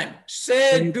more time.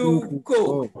 Say, do,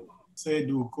 co. Say,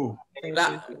 do, co.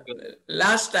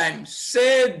 Last time.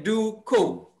 Say, do,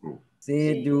 co.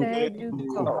 Say, do,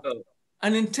 co.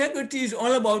 And integrity is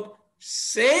all about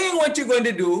saying what you're going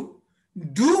to do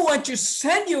what you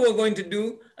said you were going to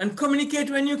do, and communicate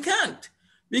when you can't.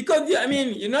 Because, I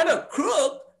mean, you're not a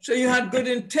crook, so you had good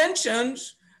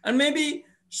intentions, and maybe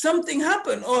something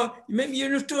happened, or maybe you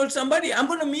just told somebody, I'm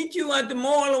going to meet you at the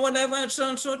mall or whatever at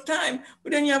so time,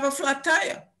 but then you have a flat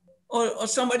tire. Or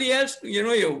somebody else, you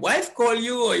know, your wife call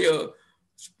you, or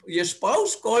your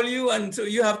spouse call you, and so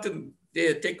you have to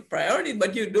take a priority,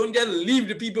 but you don't just leave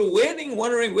the people waiting,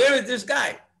 wondering, where is this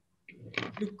guy?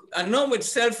 And now with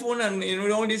cell phone and, you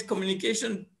know, all these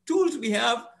communication tools we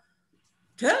have,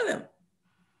 tell them,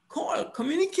 call,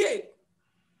 communicate.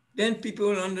 Then people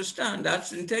will understand.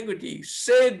 That's integrity.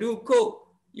 Say, do, co.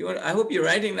 I hope you're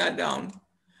writing that down.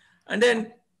 And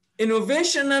then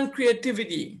innovation and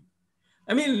creativity.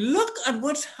 I mean, look at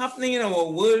what's happening in our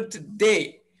world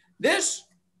today. This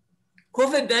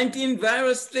COVID-19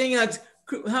 virus thing have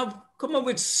come up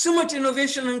with so much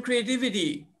innovation and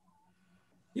creativity.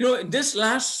 You know, this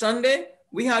last Sunday,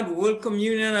 we had World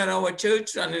Communion at our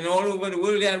church, and in all over the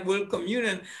world, they had World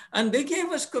Communion. And they gave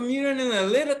us communion in a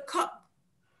little cup,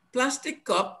 plastic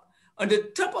cup. On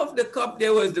the top of the cup,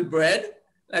 there was the bread,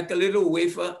 like a little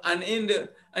wafer, and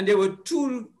there were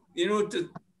two, you know, to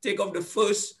take off the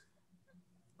first,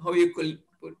 how you could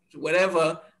put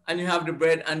whatever, and you have the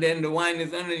bread, and then the wine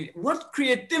is underneath. What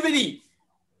creativity!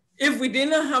 If we did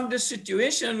not have this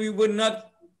situation, we would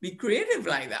not be creative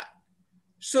like that.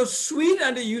 So sweet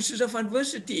are the uses of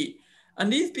adversity.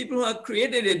 And these people who have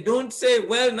created it don't say,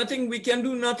 well, we can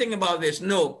do nothing about this.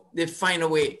 No, they find a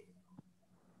way.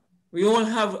 We all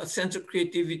have a sense of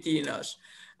creativity in us.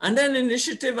 And then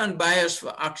initiative and bias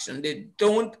for action.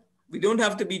 We don't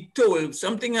have to be told. If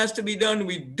something has to be done,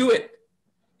 we do it.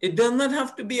 It does not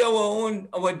have to be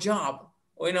our job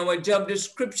or in our job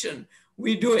description.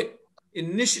 We do it.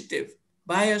 Initiative,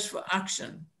 bias for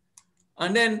action.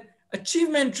 And then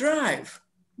achievement drive.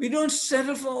 We don't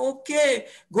settle for okay.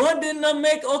 God did not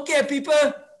make okay, people.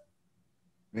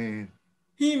 Man.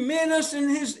 He made us in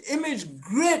his image.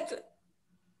 Great.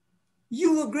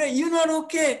 You were great. You're not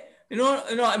okay. You know,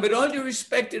 with all due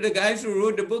respect to the guys who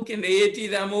wrote the book in the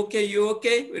 80s, I'm okay, you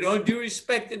okay? With all due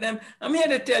respect to them, I'm here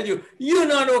to tell you, you're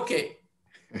not okay.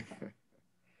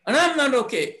 And I'm not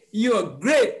okay. You are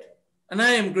great, and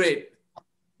I am great.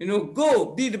 You know,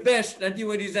 go be the best that you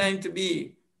were designed to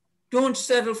be. Don't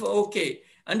settle for okay.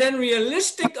 And then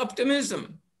realistic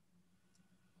optimism.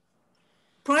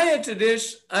 Prior to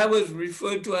this, I was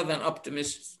referred to as an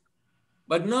optimist,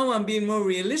 but now I'm being more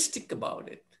realistic about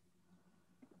it.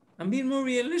 I'm being more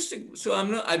realistic. So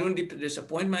I don't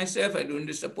disappoint myself. I don't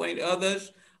disappoint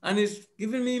others. And it's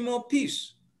giving me more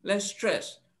peace, less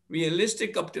stress,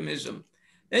 realistic optimism.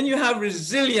 Then you have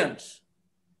resilience.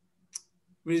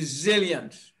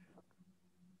 Resilience.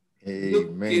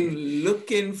 Amen.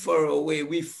 Looking for a way.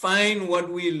 We find what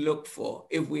we look for.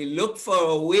 If we look for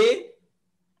a way,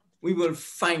 we will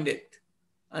find it.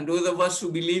 And those of us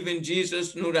who believe in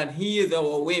Jesus know that he is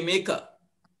our way maker.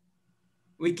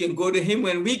 We can go to him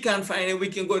when we can't find it. We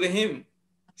can go to him.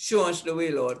 Show us the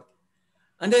way, Lord.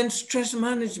 And then stress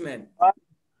management.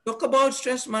 Talk about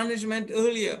stress management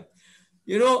earlier.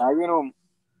 You know,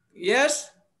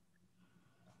 yes?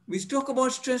 We talked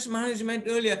about stress management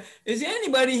earlier. Is there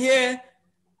anybody here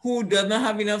who does not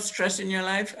have enough stress in your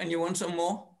life and you want some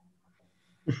more?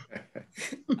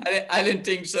 I didn't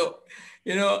think so.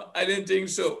 You know, I didn't think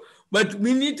so. But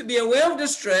we need to be aware of the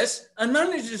stress and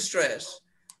manage the stress.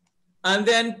 And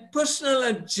then personal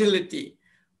agility.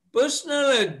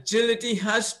 Personal agility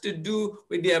has to do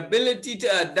with the ability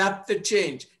to adapt to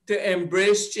change, to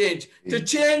embrace change, to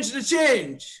change the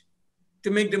change,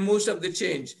 to make the most of the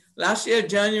change. Last year,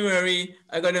 January,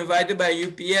 I got invited by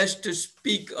UPS to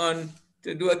speak on,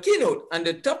 to do a keynote. And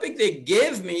the topic they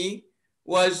gave me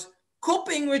was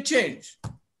coping with change.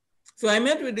 So I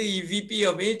met with the VP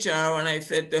of HR and I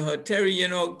said to her, Terry, you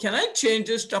know, can I change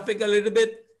this topic a little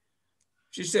bit?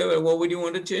 She said, well, what would you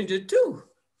want to change it to?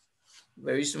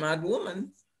 Very smart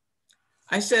woman.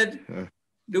 I said,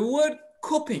 the word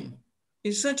coping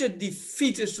is such a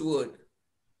defeatist word.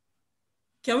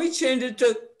 Can we change it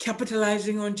to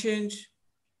capitalizing on change?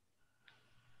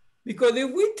 Because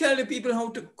if we tell the people how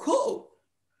to cope,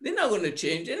 they're not going to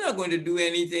change. They're not going to do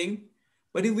anything.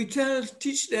 But if we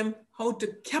teach them how to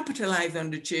capitalize on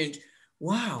the change,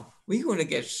 wow, we're going to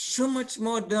get so much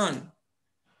more done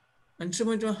and so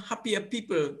much more happier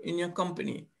people in your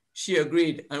company. She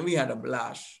agreed, and we had a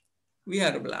blast. We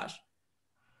had a blast.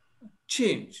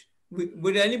 Change.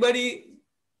 Would anybody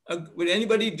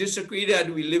disagree that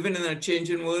we live in a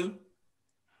changing world?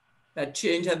 That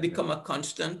change has become a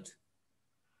constant?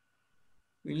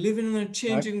 We live in a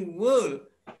changing world.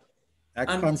 That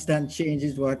constant change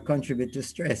is what contributes to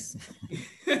stress.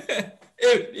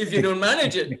 if you don't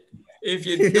manage it. If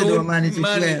you don't manage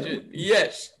it,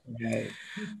 yes. Right.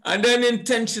 And then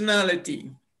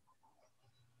intentionality.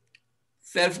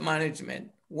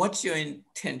 Self-management. What's your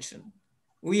intention?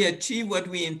 We achieve what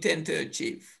we intend to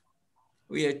achieve.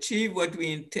 We achieve what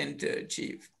we intend to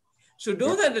achieve. So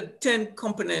those are the 10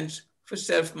 components for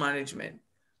self-management.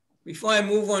 Before I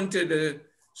move on to the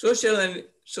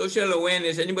social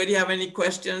awareness, anybody have any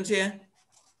questions here?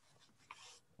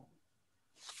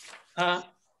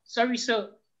 Sorry, sir.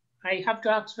 I have to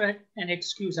ask for an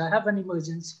excuse. I have an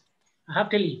emergency. I have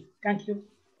to leave. Thank you.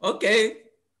 Okay,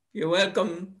 you're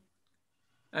welcome.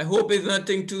 I hope it's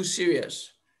nothing too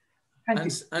serious.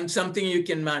 And something you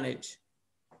can manage.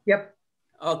 Yep.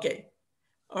 Okay.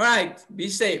 All right, be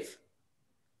safe.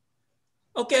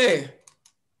 Okay,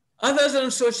 others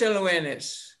on social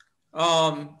awareness.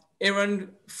 Aaron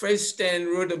Freistein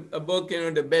wrote a book,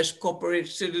 The Best Corporate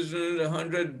Citizen,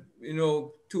 100,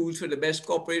 tools for the best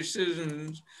corporate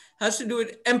citizens. Has to do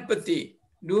with empathy.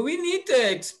 Do we need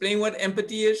to explain what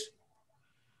empathy is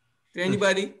to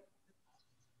anybody?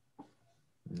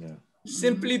 Yeah.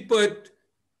 Simply put,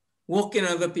 walk in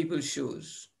other people's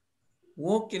shoes.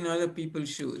 Walk in other people's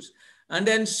shoes. And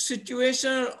then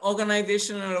situational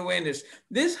organizational awareness.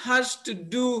 This has to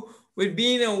do with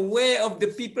being aware of the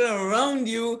people around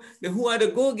you, who are the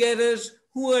go-getters,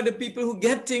 who are the people who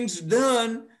get things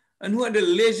done, and who are the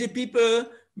lazy people,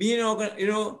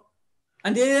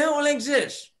 and they all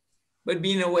exist, but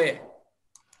being aware.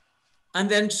 And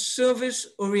then service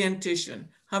orientation,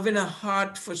 having a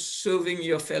heart for serving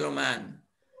your fellow man.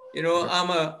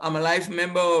 I'm a life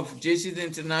member of JC's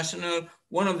International.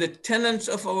 One of the tenets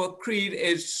of our creed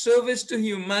is service to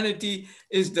humanity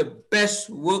is the best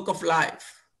work of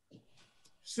life.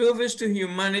 Service to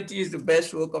humanity is the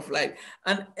best work of life.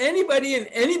 And anybody in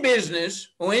any business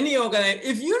or any organization,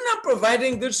 if you're not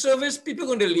providing good service, people are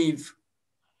going to leave.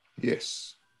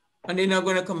 Yes. And they're not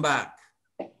going to come back.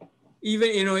 Even,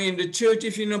 in the church,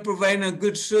 if you're not providing a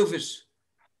good service,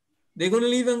 they're going to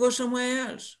leave and go somewhere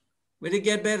else where they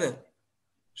get better.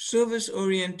 Service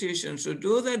orientation. So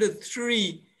those are the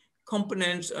 3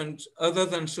 components other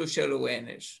than social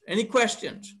awareness. Any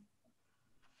questions?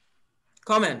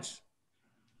 Comments?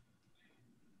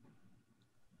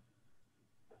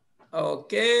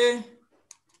 Okay.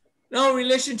 Now,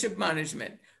 relationship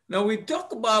management. Now, we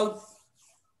talk about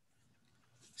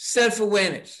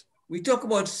self-awareness. We talk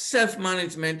about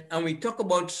self-management, and we talk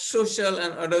about social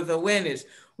and other awareness.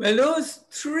 Well, those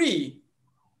 3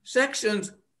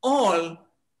 sections all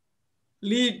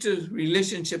lead to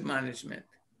relationship management.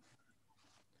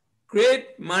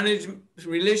 Great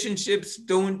relationships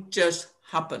don't just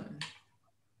happen.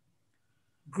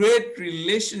 Great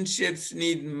relationships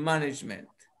need management,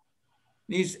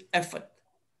 needs effort,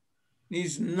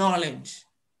 needs knowledge,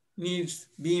 needs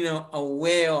being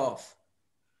aware of.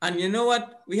 And you know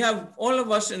what? We have, all of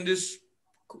us in this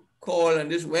call and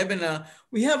this webinar,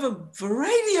 we have a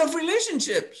variety of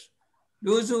relationships.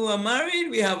 Those who are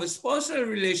married, we have a spousal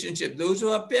relationship. Those who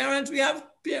are parents, we have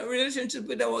relationships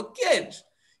with our kids.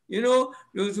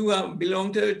 Those who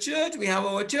belong to a church, we have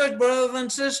our church brothers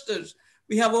and sisters.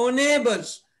 We have our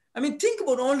neighbors. I mean, think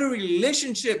about all the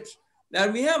relationships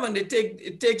that we have, and it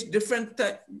takes different,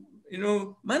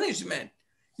 management.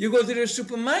 You go to the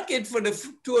supermarket for the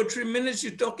 2 or 3 minutes,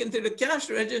 you're talking to the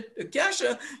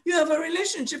cashier, you have a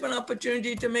relationship, an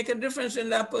opportunity to make a difference in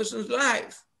that person's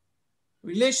life.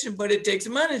 Relationship, but it takes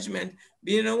management,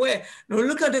 being aware. Now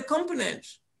look at the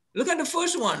components. Look at the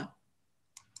first one.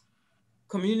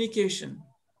 communication.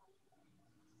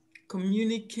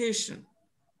 Communication.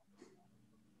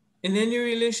 In any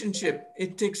relationship,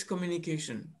 it takes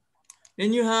communication.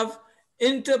 Then you have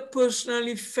interpersonal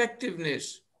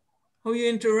effectiveness, how you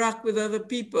interact with other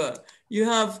people. You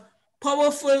have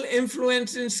powerful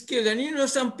influence and skill. And you know,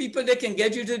 some people, they can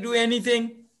get you to do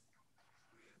anything.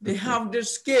 They have the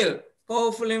skill,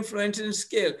 powerful influence and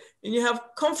skill. And you have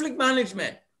conflict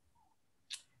management.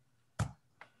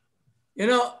 You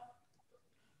know,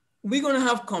 we're going to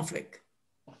have conflict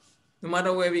no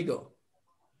matter where we go.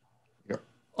 Yep.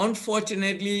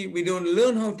 Unfortunately, we don't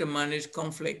learn how to manage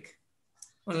conflict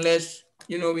unless,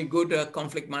 you know, we go to a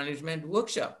conflict management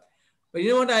workshop. But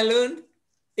you know what I learned?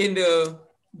 In the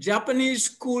Japanese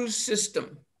school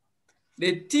system,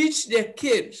 they teach their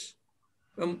kids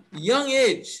from young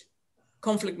age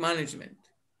conflict management.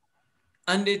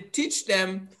 And they teach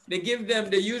them, they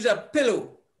use a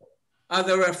pillow as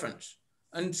a reference.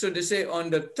 And so they say on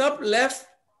the top left,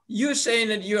 you're saying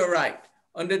that you're right.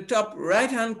 On the top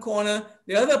right-hand corner,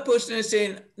 the other person is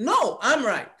saying, no, I'm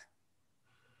right.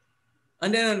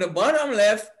 And then on the bottom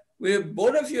left, where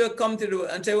both of you come to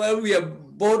and say, well, we are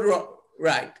both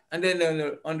right. And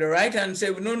then on the right-hand say,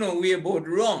 no, we are both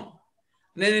wrong.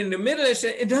 And then in the middle, I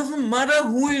say, it doesn't matter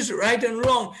who is right and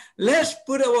wrong. Let's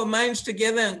put our minds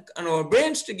together and our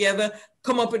brains together,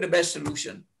 come up with the best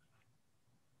solution.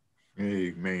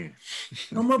 Amen.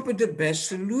 Come up with the best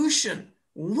solution.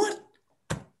 What?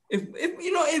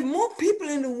 If more people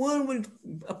in the world would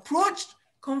approach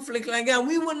conflict like that,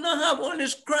 we would not have all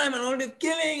this crime and all this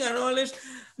killing and all this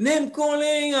name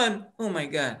calling and, oh my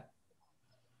God,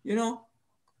 you know,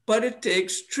 but it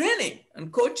takes training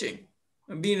and coaching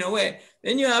and being aware.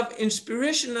 Then you have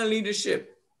inspirational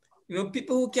leadership. You know,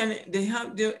 people who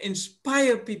they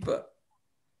inspire people,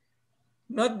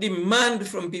 not demand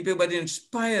from people, but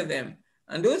inspire them.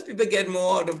 And those people get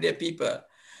more out of their people.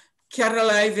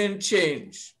 Catalyzing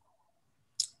change,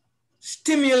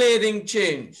 stimulating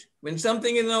change. When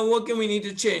something is not working, we need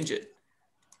to change it.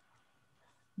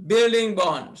 Building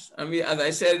bonds. I mean, as I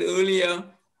said earlier,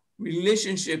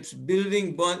 relationships,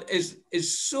 building bonds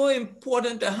is so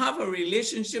important to have a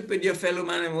relationship with your fellow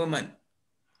man and woman.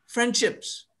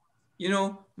 Friendships, you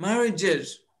know,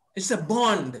 marriages, it's a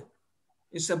bond.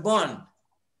 It's a bond.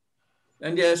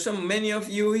 And there are many of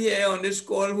you here on this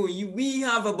call we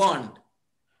have a bond.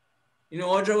 You know,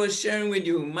 Audra was sharing with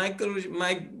you, Mike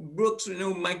Brooks, you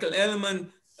know, Michael Ellerman,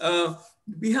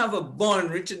 we have a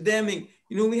bond, Richard Deming,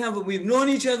 you know, we've known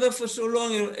each other for so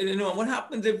long, you know, what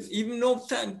happens if even though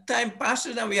time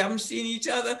passes and we haven't seen each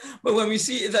other, but when we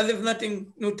see it's as if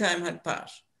no time had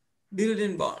passed.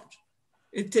 Building bonds,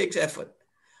 it takes effort.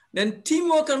 Then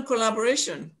teamwork and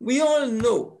collaboration, we all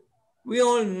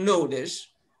know this,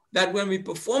 that when we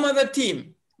perform as a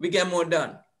team, we get more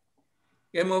done,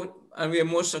 and we are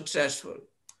more successful.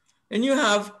 And you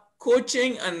have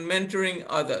coaching and mentoring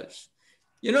others.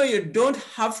 You know, you don't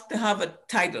have to have a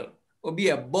title or be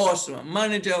a boss or a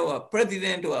manager or a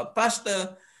president or a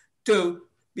pastor to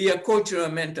be a coach or a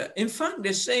mentor. In fact,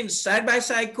 they're saying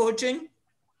side-by-side coaching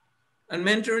and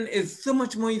mentoring is so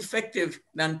much more effective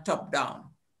than top-down.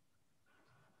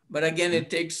 But again, it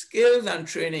takes skills and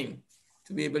training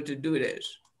to be able to do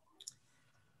this.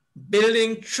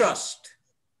 Building trust.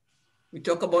 We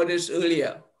talked about this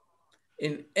earlier.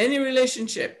 In any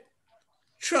relationship,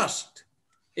 trust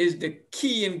is the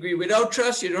key ingredient. Without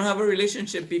trust, you don't have a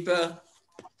relationship, people.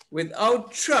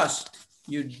 Without trust,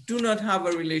 you do not have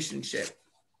a relationship.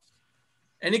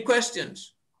 Any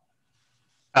questions?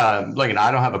 I don't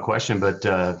have a question, but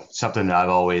something that I've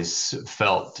always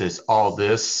felt is all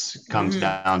this comes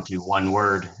down to one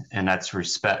word, and that's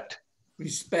respect.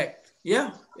 Respect.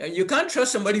 Yeah. You can't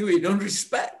trust somebody who you don't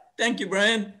respect. Thank you,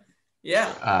 Brian.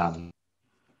 Yeah.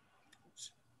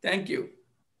 Thank you.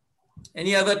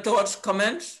 Any other thoughts,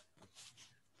 comments?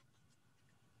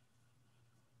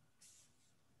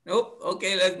 Nope.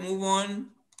 Okay, let's move on.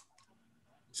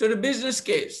 So the business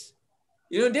case.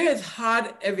 You know, there is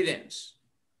hard evidence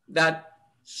that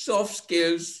soft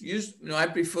skills, I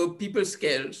prefer people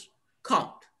skills,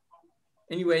 count.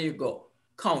 Anywhere you go,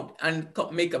 count and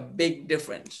make a big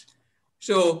difference.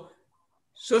 So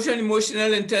social and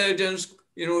emotional intelligence,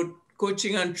 you know,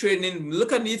 coaching and training,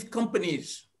 look at these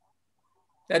companies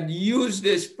that use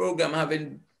this program, have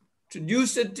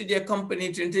introduced it to their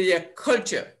companies, into their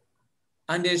culture,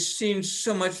 and they've seen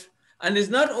so much. And it's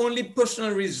not only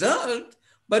personal result,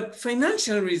 but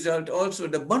financial result also.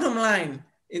 The bottom line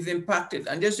is impacted.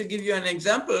 And just to give you an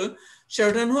example,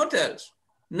 Sheraton Hotels,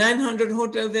 900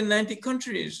 hotels in 90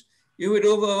 countries, you with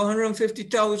over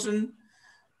 150,000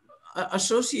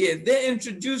 associates. They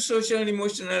introduce social and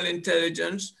emotional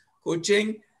intelligence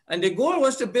coaching, And the goal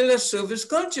was to build a service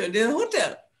culture in the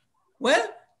hotel. Well,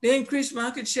 they increased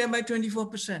market share by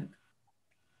 24%.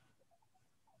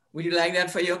 Would you like that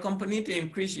for your company, to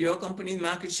increase your company's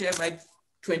market share by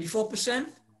 24%,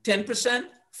 10%,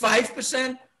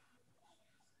 5%?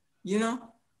 You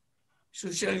know,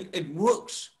 social, it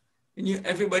works. And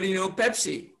everybody know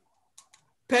Pepsi.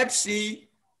 Pepsi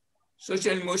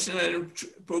social emotional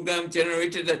program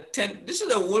generated this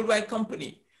is a worldwide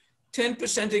company,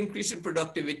 10% increase in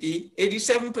productivity,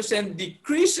 87%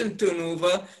 decrease in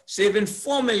turnover, saving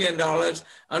 $4 million,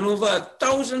 and over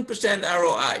 1,000%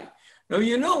 ROI. Now,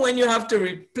 you know, when you have to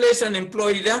replace an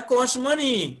employee, that costs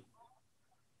money.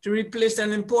 To replace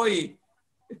an employee,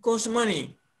 it costs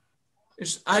money.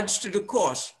 It adds to the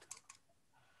cost.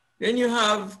 Then you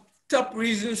have top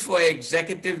reasons for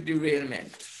executive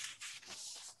derailment.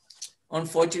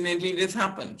 Unfortunately, this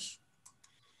happens.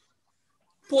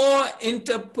 Poor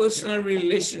interpersonal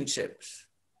relationships.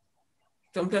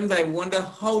 Sometimes I wonder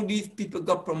how these people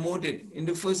got promoted in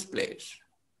the first place.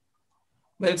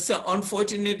 But so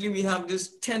unfortunately, we have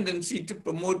this tendency to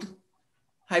promote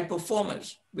high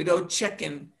performers without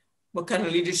checking what kind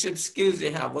of leadership skills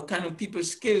they have, what kind of people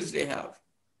skills they have.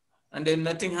 And then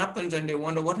nothing happens and they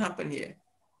wonder what happened here.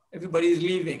 Everybody is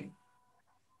leaving.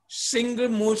 Single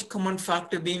most common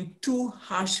factor being too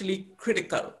harshly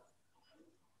critical.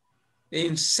 The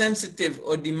insensitive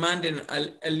or demanding,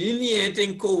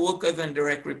 alienating co-workers and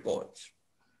direct reports,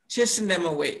 chasing them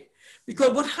away.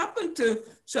 Because what happened to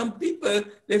some people,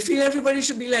 they feel everybody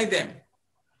should be like them.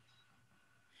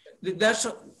 That's,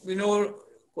 you know,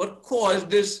 what caused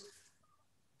this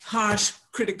harsh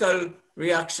critical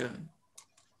reaction.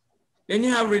 Then you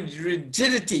have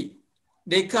rigidity.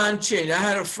 They can't change. I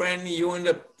had a friend, he owned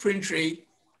a printery.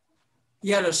 He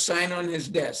had a sign on his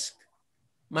desk,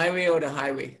 my way or the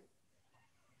highway.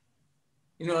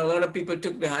 You know, a lot of people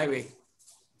took the highway.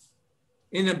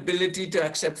 Inability to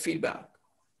accept feedback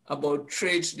about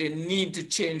traits they need to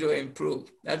change or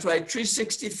improve. That's why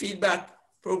 360 feedback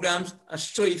programs are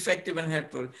so effective and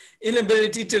helpful.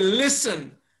 Inability to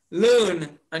listen,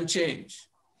 learn, and change.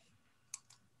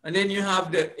 And then you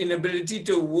have the inability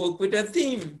to work with a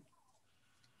team.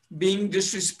 Being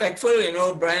disrespectful, you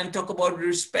know, Brian talked about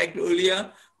respect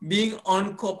earlier, being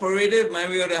uncooperative, my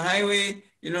way or the highway,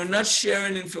 you know, not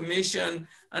sharing information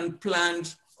and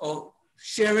plans or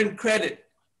sharing credit.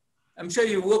 I'm sure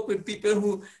you work with people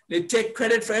who, they take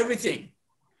credit for everything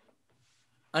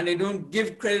and they don't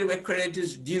give credit where credit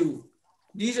is due.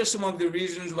 These are some of the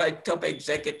reasons why top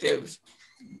executives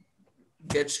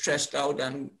get stressed out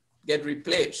and get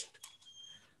replaced.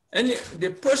 And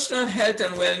the personal health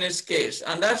and wellness case,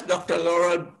 and that's Dr.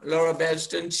 Laura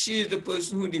Beston. She is the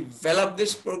person who developed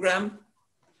this program.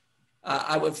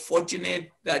 I was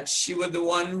fortunate that she was the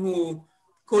one who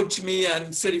coached me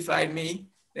and certified me.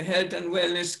 The health and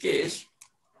wellness case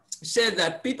said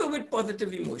that people with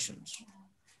positive emotions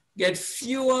get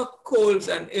fewer colds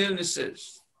and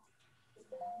illnesses.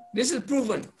 This is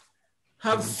proven.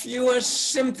 Have fewer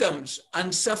symptoms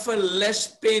and suffer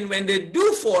less pain when they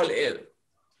do fall ill.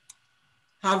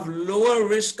 Have lower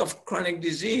risk of chronic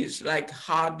disease like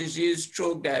heart disease,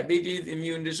 stroke, diabetes,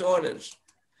 immune disorders,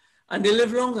 and they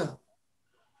live longer.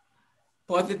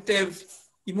 Positive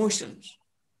emotions.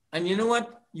 And you know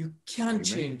what? You can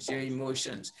change your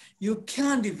emotions. You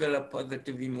can develop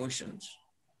positive emotions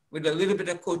with a little bit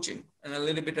of coaching and a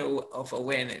little bit of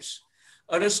awareness.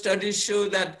 Other studies show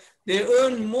that they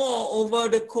earn more over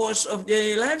the course of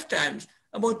their lifetimes,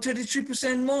 about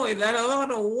 33% more. Is that a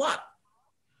lot or what?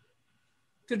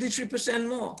 33%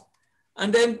 more.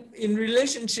 And then in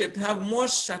relationship, have more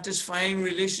satisfying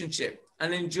relationship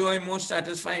and enjoy more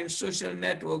satisfying social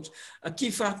networks, a key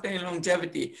factor in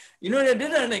longevity. You know, they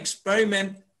did an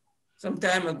experiment some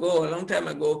time ago, a long time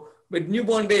ago, with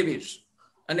newborn babies.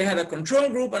 And they had a control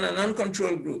group and an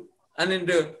uncontrolled group. And in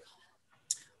the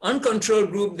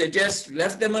uncontrolled group, they just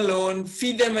left them alone,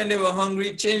 feed them when they were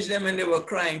hungry, change them when they were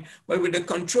crying. But with the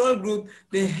control group,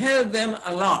 they held them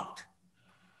a lot.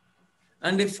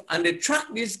 And they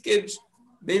tracked these kids,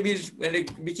 babies, when they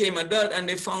became adult, and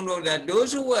they found out that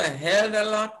those who were held a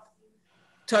lot,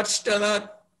 touched a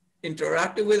lot,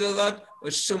 interacted with a lot, were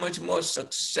so much more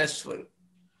successful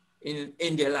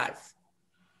in their life.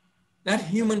 That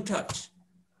human touch,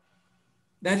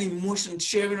 that emotion,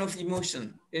 sharing of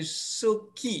emotion is so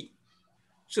key.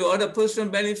 So other personal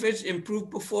benefits,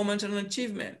 improved performance and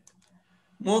achievement,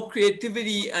 more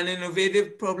creativity and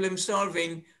innovative problem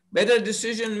solving, better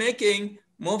decision making,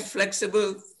 more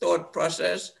flexible thought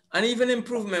process, and even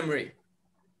improved memory.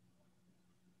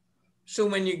 So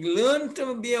when you learn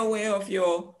to be aware of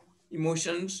your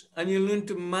emotions, and you learn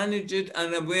to manage it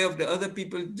and aware of the other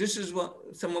people. This is what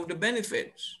some of the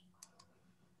benefits.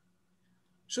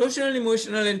 Social and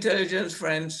emotional intelligence,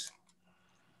 friends,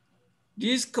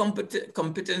 these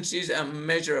competencies are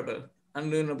measurable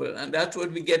and learnable, and that's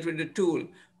what we get with the tool.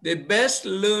 They best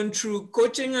learn through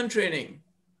coaching and training.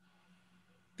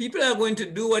 People are going to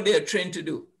do what they are trained to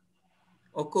do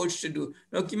or coached to do.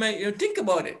 Now, think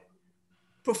about it.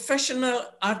 Professional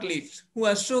athletes who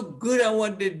are so good at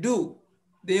what they do,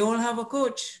 they all have a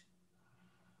coach.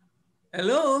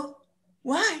 Hello?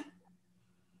 Why?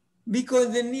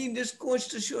 Because they need this coach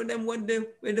to show them where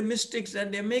the mistakes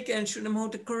that they make and show them how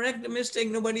to correct the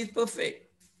mistake. Nobody's perfect.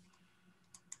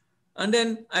 And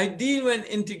then ideal when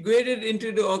integrated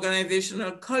into the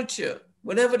organizational culture,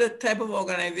 whatever the type of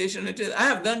organization it is. I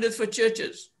have done this for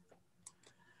churches.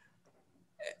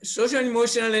 Social and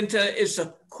emotional intelligence is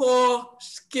a core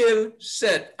skill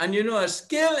set. And you know, a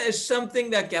skill is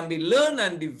something that can be learned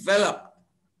and developed.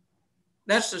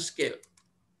 That's a skill.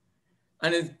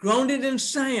 And it's grounded in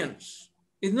science.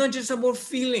 It's not just about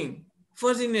feeling.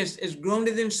 Fuzziness is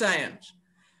grounded in science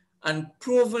and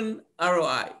proven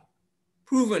ROI.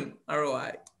 Proven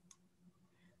ROI.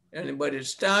 But it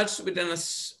starts with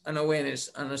an awareness,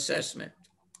 an assessment.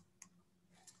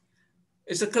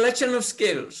 It's a collection of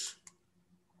skills.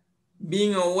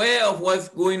 Being aware of what's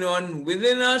going on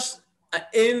within us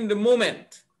in the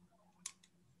moment.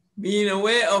 Being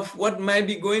aware of what might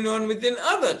be going on within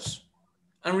others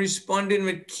and responding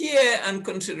with care and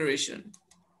consideration.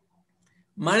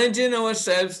 Managing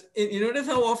ourselves, you notice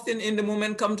how often in the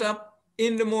moment comes up?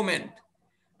 In the moment.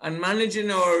 And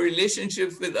managing our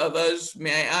relationships with others,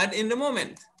 may I add, in the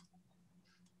moment.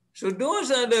 So those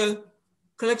are the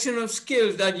collection of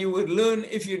skills that you would learn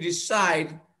if you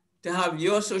decide to have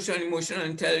your social and emotional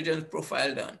intelligence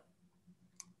profile done.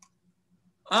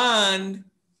 And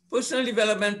personal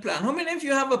development plan. How many of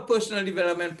you have a personal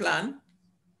development plan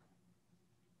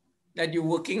that you're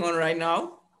working on right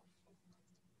now?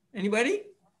 Anybody?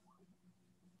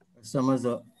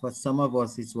 For some of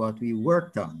us, it's what we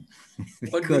worked on.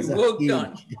 What we worked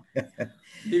on.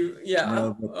 Yeah,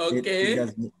 no, okay.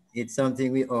 It's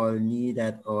something we all need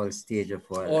at all stage of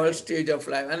our life. All stage of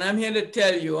life. And I'm here to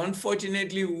tell you,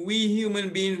 unfortunately, we human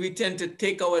beings, we tend to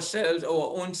take ourselves, our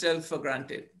own self for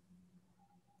granted.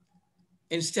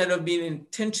 Instead of being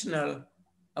intentional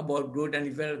about growth and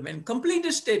development. Complete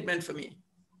this statement for me.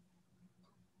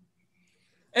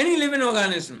 Any living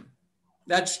organism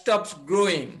that stops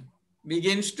growing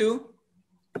begins to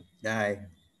die.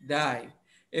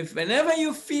 If whenever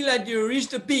you feel that you reach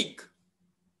the peak,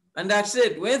 and that's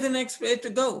it, where's the next place to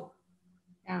go?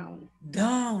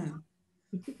 Down.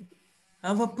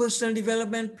 Have a personal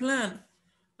development plan.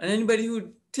 And anybody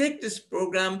who take this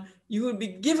program, you will be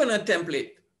given a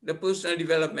template, the personal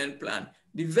development plan.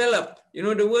 Develop, you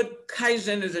know, the word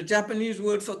Kaizen is a Japanese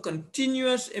word for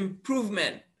continuous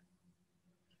improvement.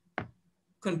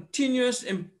 Continuous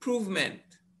improvement.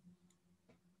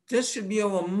 This should be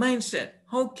our mindset.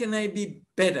 How can I be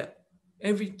better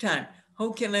every time?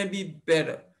 How can I be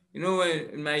better? You know,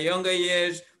 in my younger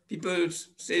years, people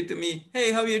say to me,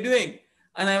 hey, how are you doing?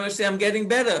 And I would say, I'm getting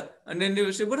better. And then they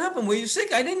would say, what happened? Were you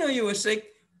sick? I didn't know you were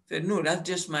sick. I said, no, that's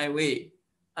just my way.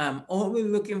 I'm always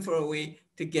looking for a way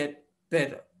to get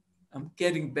better. I'm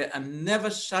getting better. I'm never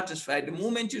satisfied. The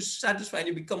moment you're satisfied,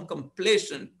 you become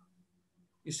complacent,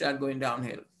 you start going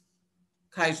downhill.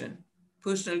 Kaizen,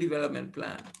 personal development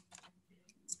plan.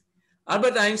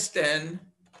 Albert Einstein,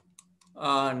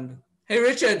 and hey,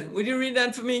 Richard, would you read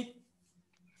that for me?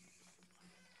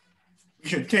 We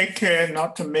should take care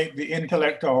not to make the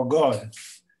intellect our God.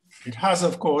 It has,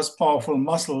 of course, powerful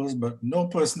muscles, but no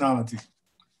personality.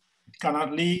 It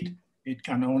cannot lead, it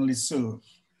can only serve.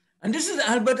 And this is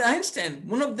Albert Einstein,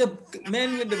 one of the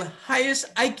men with the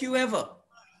highest IQ ever.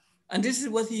 And this is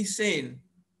what he's saying.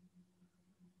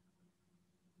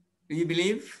 Do you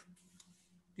believe?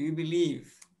 Do you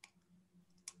believe?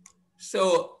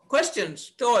 So,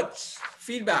 questions, thoughts,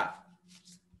 feedback.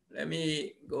 Let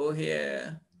me go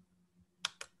here.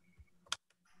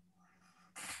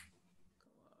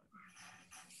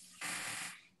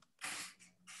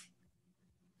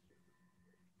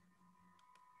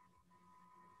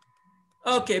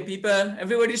 Okay, people,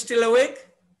 everybody still awake?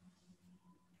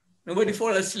 Nobody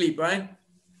fall asleep, right?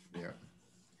 Yeah.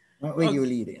 What were you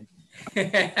leading?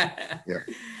 Yeah.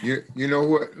 You know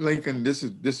what, Lincoln, this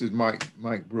is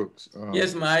Mike Brooks.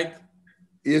 Yes, Mike.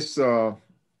 It's you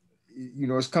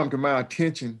know, it's come to my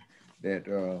attention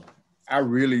that I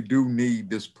really do need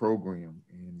this program,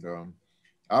 and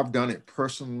I've done it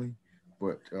personally,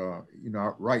 but you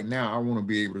know, right now I want to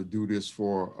be able to do this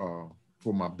for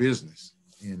my business.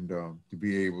 to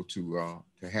be able to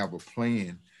have a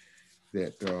plan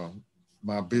that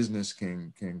my business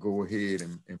can go ahead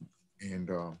and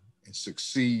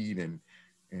succeed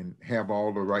and have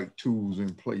all the right tools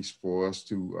in place for us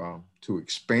to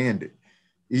expand it.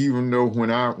 Even though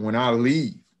when I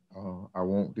leave, I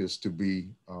want this to be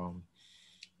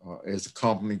as a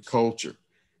company culture,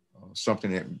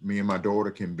 something that me and my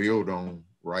daughter can build on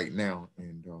right now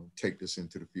and take this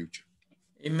into the future.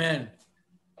 Amen.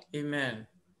 Amen.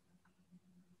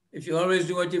 If you always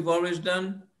do what you've always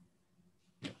done,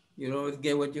 you'll always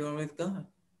get what you always got.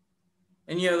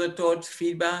 Any other thoughts,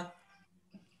 feedback?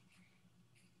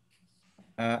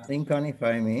 Lincoln, if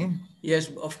I may. Yes,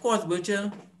 of course,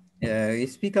 Butcher. You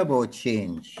speak about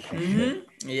change.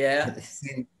 Yeah.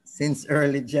 Since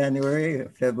early January,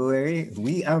 February,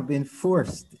 we have been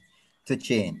forced to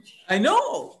change. I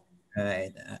know.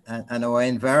 Right. And our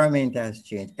environment has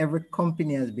changed. Every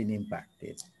company has been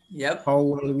impacted. Yep. How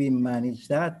will we manage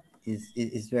that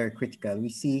is very critical. We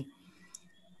see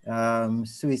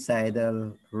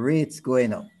suicidal rates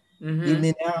going up, even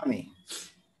in the army.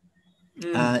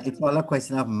 It's all a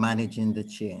question of managing the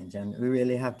change, and we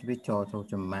really have to be taught how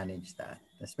to manage that,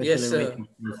 especially when it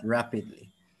moves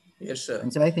rapidly. Yes, sir.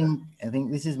 And so I think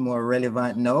this is more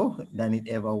relevant now than it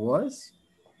ever was,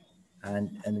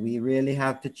 and we really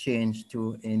have to change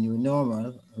to a new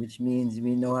normal, which means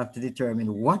we now have to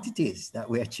determine what it is that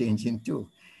we are changing to,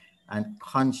 and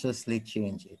consciously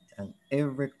change it. And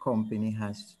every company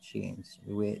has to change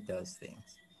the way it does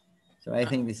things. So I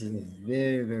think this is a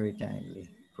very, very timely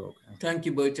program. Thank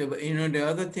you, Butcher. But you know, the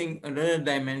other thing, another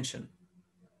dimension,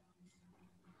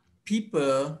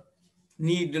 people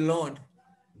need the Lord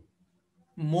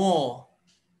more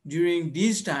during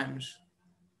these times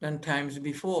than times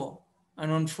before.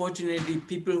 And unfortunately,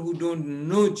 people who don't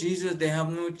know Jesus, they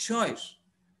have no choice.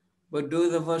 But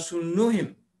those of us who know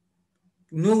him,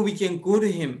 know we can go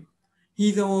to him.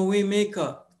 He's our way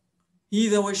maker.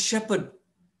 He's our shepherd.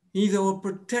 He's our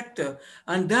protector.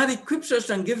 And that equips us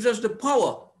and gives us the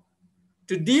power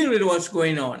to deal with what's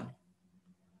going on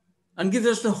and gives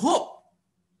us the hope.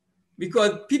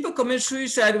 Because people commit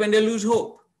suicide when they lose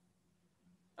hope.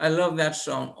 I love that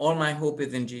song. All my hope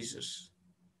is in Jesus.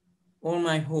 All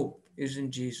my hope is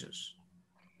in Jesus.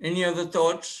 Any other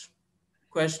thoughts,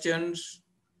 questions?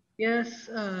 Yes,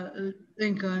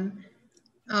 Lincoln.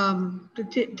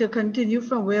 To continue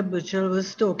from where Butchell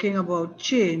was talking about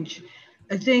change,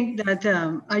 I think that,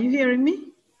 are you hearing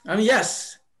me?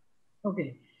 Yes.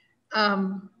 Okay.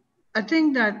 I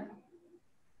think that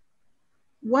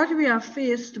what we are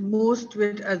faced most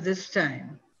with at this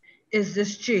time is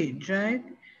this change, right?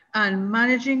 And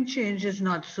managing change is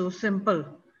not so simple.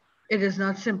 It is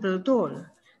not simple at all.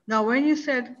 Now, when you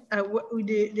said, I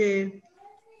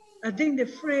think the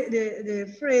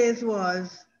phrase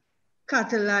was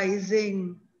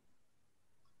catalyzing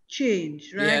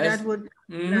change, right? Yes. That would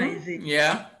catalyze it.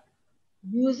 Yeah.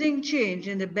 Using change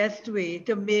in the best way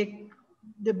to make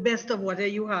the best of whatever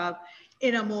you have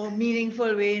in a more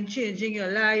meaningful way, in changing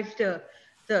your life to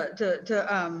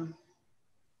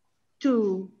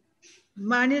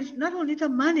manage, not only to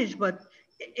manage, but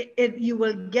you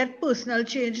will get personal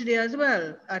change there as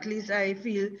well. At least I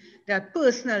feel that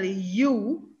personally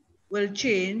you will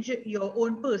change, your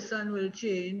own person will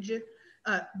change,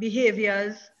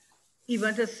 behaviors,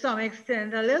 even to some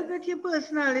extent, a little bit your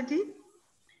personality.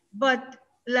 But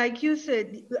like you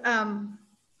said,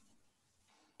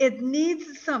 it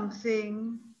needs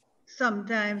something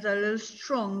sometimes a little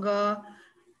stronger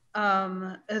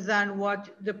than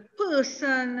what the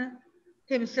person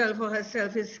himself or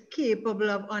herself is capable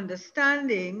of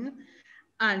understanding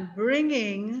and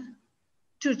bringing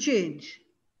to change.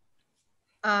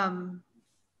 Am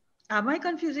I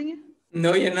confusing you?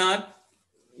 No, you're not.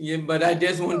 But I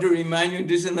just want to remind you,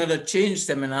 this is not a change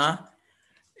seminar.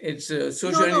 It's a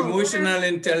social and emotional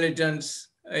intelligence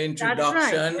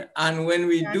introduction. Right. And when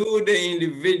we do the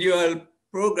individual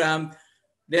program,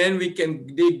 then we can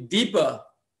dig deeper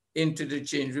into the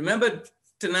change. Remember,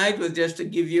 tonight was just to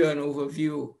give you an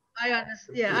overview. I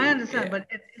understand. Yeah, I understand. But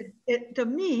to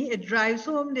me, it drives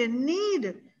home the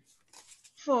need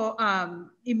for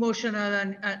emotional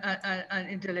and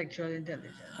intellectual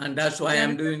intelligence. And that's why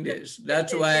I'm doing this.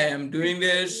 That's why I'm doing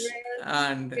this.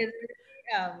 And it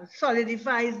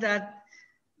solidifies that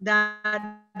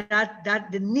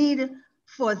the need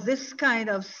for this kind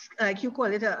of, like you call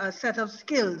it, a set of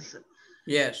skills.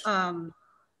 Yes.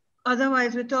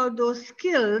 Otherwise, without those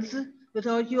skills,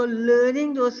 without you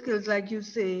learning those skills, like you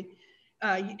say,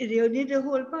 you need the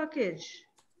whole package.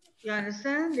 You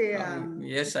understand?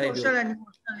 Yes, the I do. social and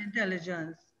emotional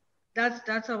intelligence.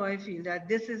 That's how I feel, that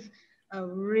this is a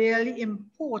really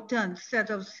important set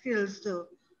of skills to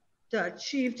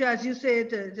achieve, as you say,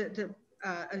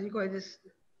 as you call this,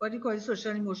 what do you call it,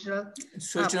 social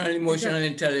emotional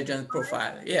intelligence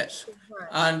profile, yes.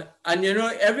 And you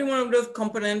know, every one of those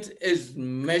components is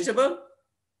measurable,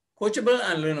 coachable,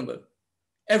 and learnable.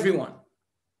 Everyone.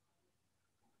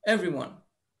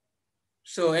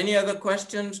 So any other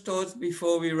questions, thoughts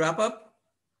before we wrap up?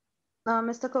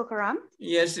 Mr. Kokaram?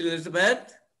 Yes,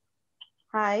 Elizabeth?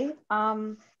 Hi.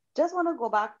 Just want to go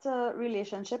back to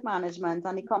relationship management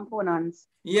and the components.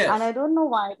 Yes. And I don't know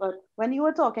why, but when you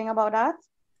were talking about that,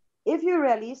 if you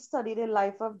really study the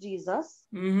life of Jesus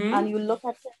and you look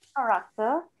at his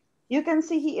character, you can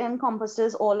see he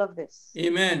encompasses all of this.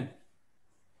 Amen.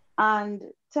 And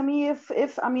to me,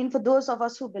 if I mean, for those of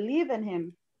us who believe in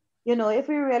him, you know, if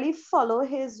we really follow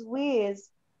his ways,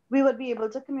 we would be able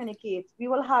to communicate. We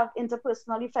will have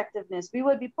interpersonal effectiveness. We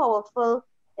would be powerful,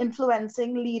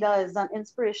 influencing leaders and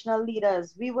inspirational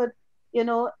leaders. We would, you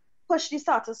know, push the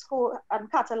status quo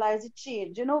and catalyze the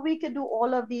change. You know, we could do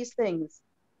all of these things,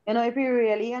 you know, if we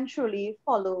really and truly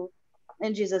follow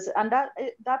in Jesus. And that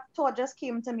thought just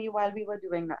came to me while we were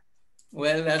doing that.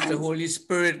 Well, that's the Holy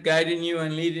Spirit guiding you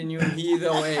and leading you. He is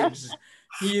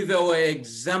our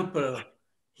example.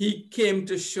 He came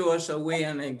to show us a way,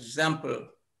 an example.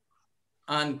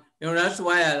 And you know, that's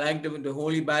why I like the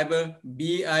Holy Bible,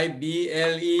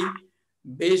 B-I-B-L-E,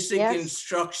 basic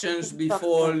instructions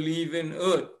before leaving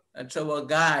earth. That's our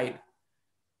guide.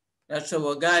 That's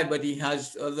our guide, but he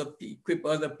has equip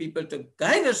other people to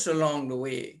guide us along the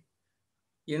way.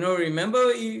 You know,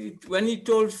 remember when he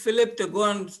told Philip to go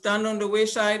and stand on the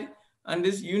wayside, and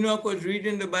this eunuch was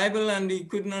reading the Bible and he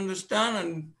couldn't understand,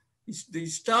 and he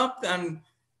stopped, and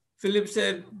Philip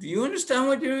said, "Do you understand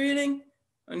what you're reading?"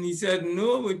 And he said,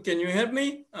 "No, but can you help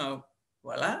me?"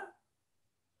 Voila.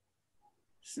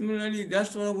 Similarly,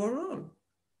 that's our world.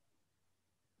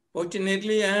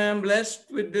 Fortunately, I am blessed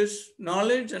with this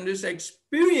knowledge and this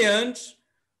experience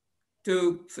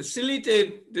to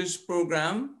facilitate this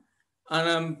program.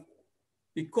 And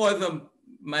because of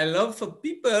my love for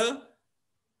people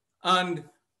and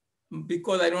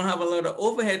because I don't have a lot of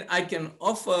overhead, I can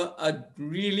offer a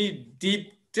really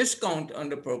deep discount on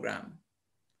the program.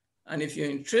 And if you're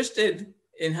interested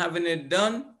in having it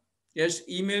done, just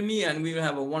email me and we will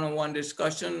have a one-on-one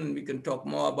discussion and we can talk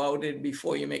more about it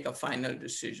before you make a final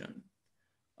decision.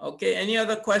 Okay, any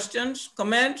other questions,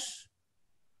 comments?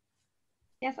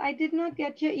 Yes, I did not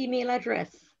get your email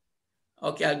address.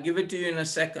 Okay, I'll give it to you in a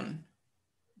second.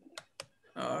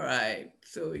 All right,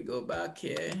 so we go back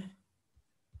here.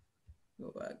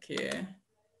 Go back here.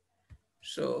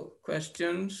 So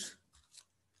questions,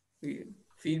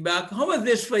 feedback. How was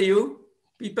this for you,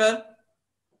 people?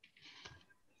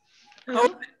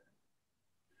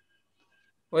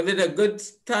 Was it a good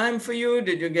time for you?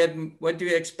 Did you get what you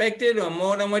expected or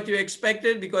more than what you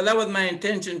expected? Because that was my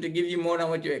intention, to give you more than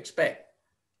what you expect.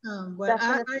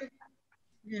 Well,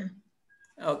 yeah.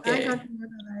 Okay. I got more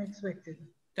than I expected.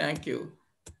 Thank you.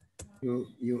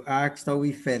 You asked how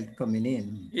we felt coming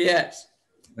in. Yes.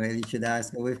 Well, you should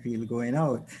ask how we feel going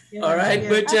out. Yeah, all right,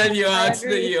 Butcher, you asked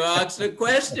the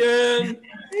question.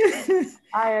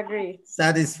 I agree.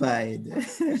 Satisfied.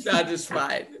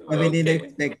 Satisfied. Coming in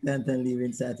expectant and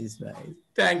leaving satisfied.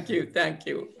 Thank you, thank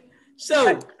you.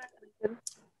 So,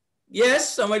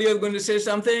 yes, somebody was going to say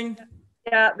something?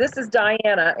 Yeah, this is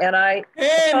Diana, and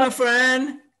Hey, my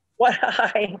friend.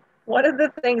 One of the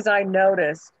things I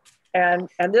noticed, and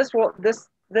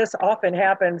this often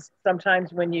happens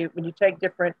sometimes when you take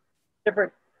different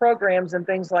programs and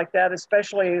things like that,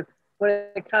 especially when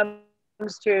it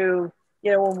comes to,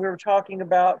 you know, when we were talking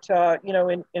about you know,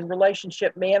 in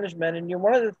relationship management, and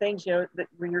one of the things, you know, that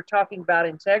when you're talking about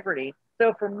integrity.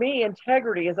 So for me,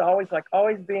 integrity is always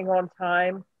being on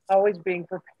time, always being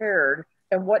prepared.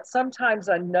 And what sometimes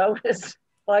I notice,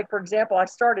 like, for example, I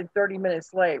started 30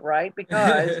 minutes late, right?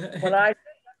 Because when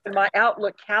in my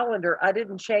Outlook calendar, I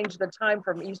didn't change the time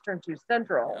from Eastern to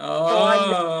Central.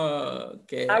 Oh,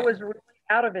 so I was really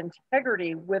out of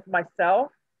integrity with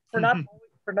myself for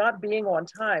not being on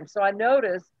time. So I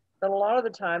noticed that a lot of the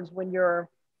times when you're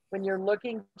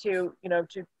looking to, you know,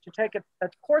 to take a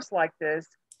course like this,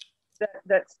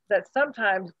 that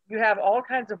sometimes you have all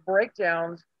kinds of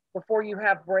breakdowns before you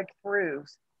have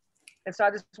breakthroughs. And so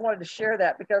I just wanted to share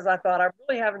that because I thought I'm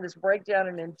really having this breakdown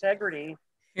in integrity,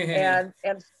 and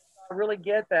I really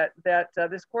get that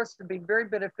this course would be very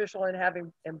beneficial in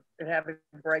having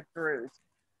breakthroughs.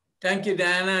 Thank you,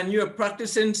 Diana. And you are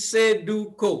practicing say,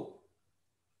 do, co.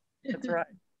 That's right.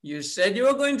 You said you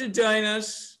were going to join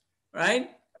us, right?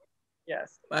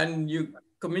 Yes. And you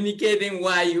communicating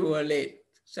why you were late.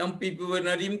 Some people would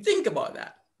not even think about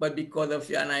that. But because of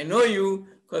you, and I know you,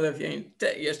 because of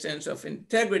your sense of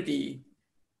integrity,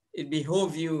 it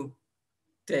behoves you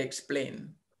to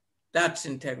explain. That's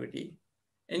integrity.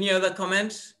 Any other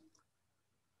comments?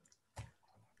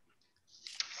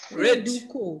 Rich. Say do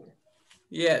code.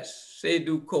 Yes, say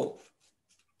do code.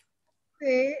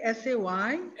 Say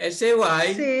S-A-Y.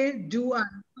 S-A-Y. Say do and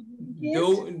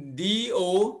communicate.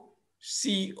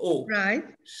 D-O-C-O. Right.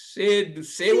 Say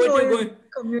what you're going.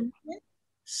 Communicate.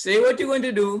 Say what you're going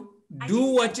to do. Do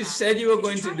what you said you were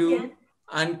going to do,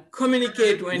 and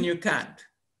communicate when you can't.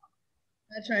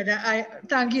 That's right. I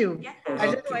thank you.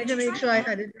 I just wanted to make sure I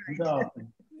had it right.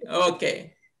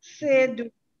 Okay. Say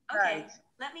do. Okay.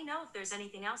 Let me know if there's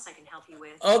anything else I can help you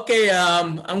with. Okay.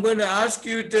 I'm going to ask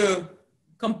you to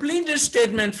complete this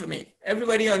statement for me.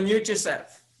 Everybody unmute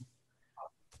yourself.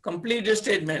 Complete the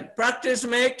statement. Practice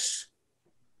makes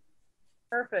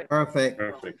perfect. Perfect.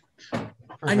 Perfect.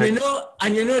 And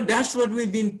you know, that's what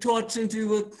we've been taught since we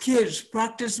were kids.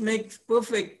 Practice makes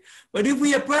perfect. But if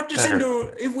we are practicing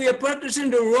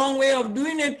the wrong way of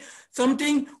doing it,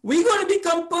 something, we're going to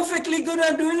become perfectly good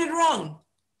at doing it wrong.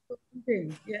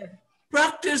 Yeah.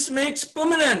 Practice makes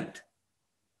permanent.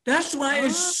 That's why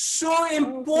it's so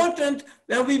important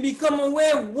that we become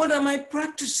aware of what am I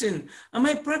practicing? Am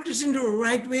I practicing the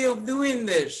right way of doing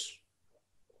this?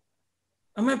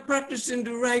 Am I practicing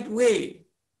the right way?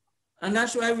 And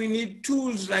that's why we need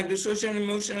tools like the social and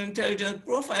emotional intelligence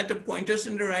profile to point us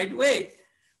in the right way.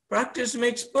 Practice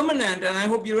makes permanent, and I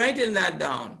hope you're writing that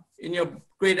down in your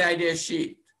great idea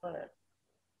sheet.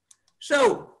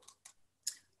 So,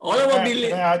 all of our beliefs.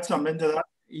 Can I add something to that?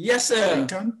 Yes, sir.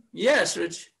 Lincoln? Yes,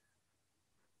 Rich.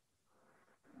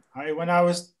 When I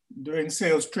was doing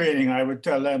sales training, I would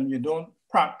tell them, you don't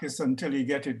practice until you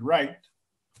get it right.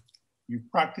 You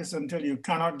practice until you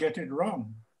cannot get it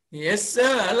wrong. Yes,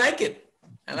 sir. I like it.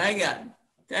 I like that.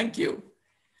 Thank you.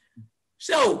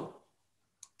 So,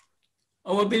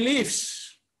 our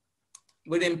beliefs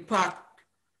would impact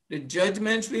the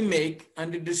judgments we make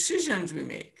and the decisions we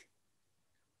make.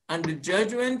 And the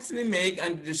judgments we make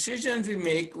and the decisions we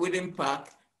make would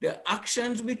impact the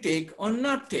actions we take or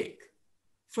not take.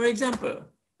 For example,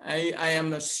 I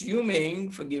am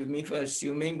assuming, forgive me for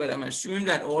assuming, but I'm assuming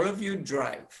that all of you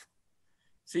drive.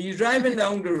 So you're driving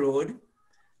down the road,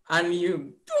 and you're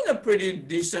doing a pretty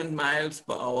decent miles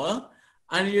per hour,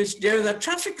 and there's a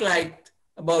traffic light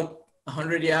about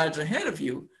 100 yards ahead of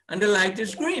you, and the light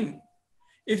is green.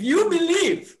 If you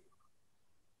believe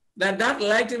that that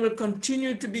light will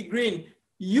continue to be green,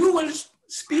 you will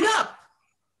speed up.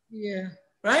 Yeah.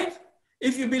 Right?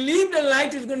 If you believe the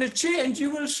light is going to change,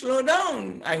 you will slow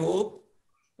down, I hope.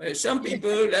 Well, some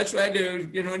people, that's why they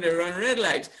run red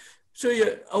lights. So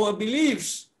our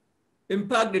beliefs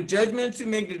impact the judgments we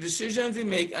make, the decisions we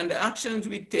make, and the actions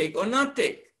we take or not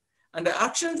take. And the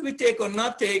actions we take or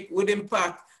not take would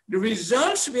impact the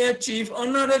results we achieve or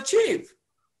not achieve,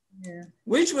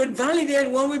 which would validate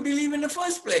what we believe in the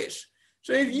first place.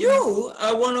 So if you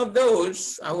are one of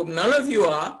those, I hope none of you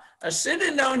are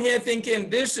sitting down here thinking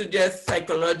this is just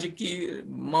psychological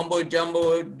mumbo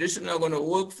jumbo, this is not going to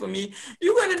work for me,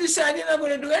 you're going to decide you're not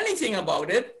going to do anything about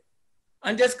it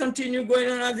and just continue going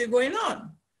on as you're going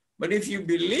on. But if you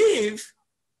believe,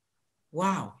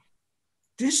 wow,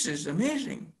 this is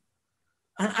amazing,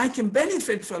 and I can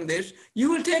benefit from this,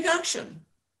 you will take action.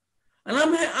 And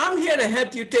I'm here to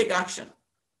help you take action.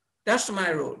 That's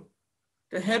my role,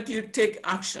 to help you take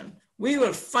action. We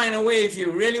will find a way, if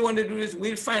you really want to do this,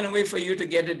 we'll find a way for you to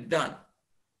get it done.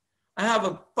 I have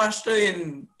a pastor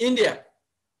in India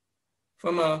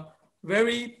from a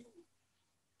very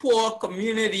poor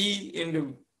community in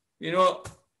the,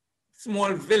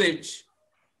 small village,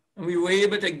 and we were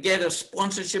able to get a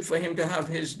sponsorship for him to have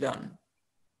his done.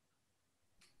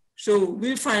 So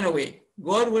we'll find a way.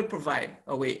 God will provide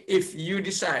a way if you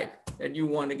decide that you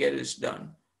want to get this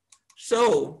done.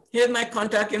 So here's my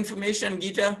contact information,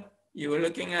 Geeta. You were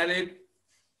looking at it.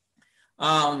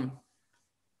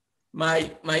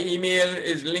 My email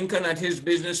is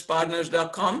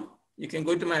lincoln@hisbusinesspartners.com. You can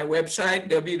go to my website,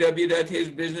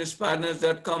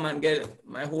 www.hisbusinesspartners.com, and get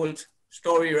my whole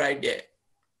story right there.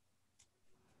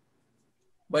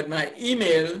 But my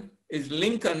email is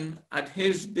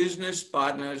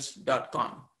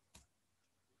lincoln@hisbusinesspartners.com.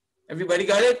 Everybody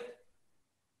got it?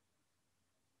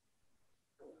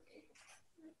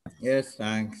 Yes,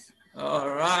 thanks. All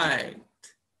right.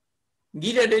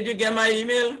 Geeta, did you get my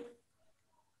email?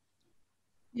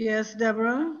 Yes,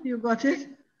 Deborah, you got it?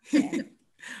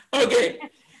 Okay.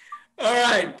 All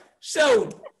right. So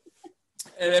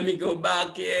let me go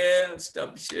back here and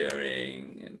stop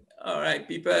sharing. All right,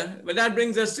 people. But that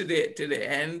brings us to the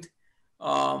end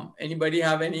Anybody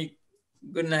have any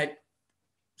good night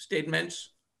statements?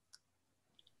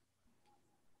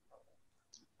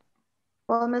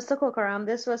 Well, Mr. Kokaram,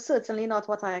 this was certainly not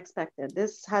what I expected.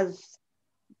 This has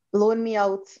blown me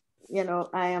out. You know,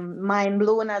 I am mind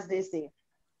blown, as they say.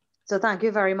 So thank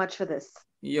you very much for this.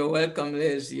 You're welcome,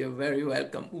 Liz. You're very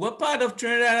welcome. What part of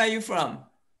Trinidad are you from?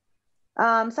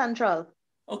 Central.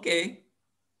 Okay.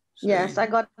 So yes, I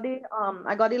got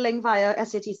the link via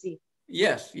SATC.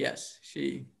 Yes.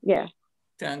 Yeah.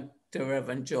 Thank the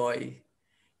Reverend Joy.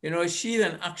 You know, she's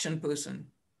an action person.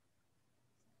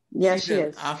 Yes, she's she an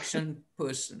is. action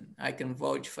person. I can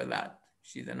vouch for that.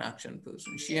 She's an action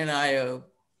person. She and I are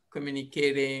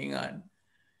communicating, and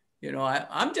you know,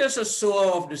 I'm just a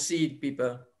sower of the seed,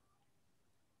 people.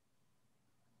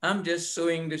 I'm just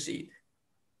sowing the seed.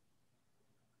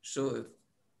 So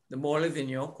the ball is in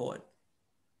your court.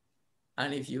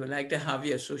 And if you would like to have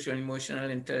your social emotional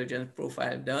intelligence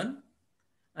profile done,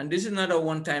 and this is not a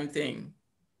one-time thing,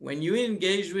 when you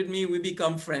engage with me, we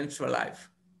become friends for life.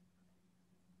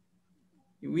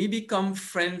 We become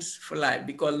friends for life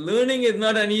because learning is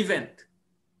not an event.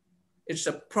 It's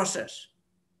a process.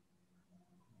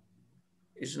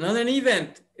 It's not an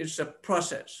event, it's a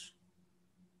process.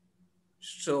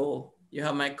 So you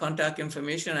have my contact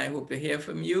information. I hope to hear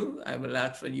from you. I will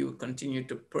ask for you to continue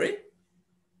to pray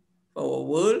for our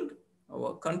world,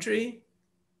 our country,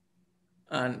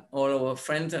 and all our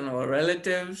friends and our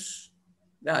relatives,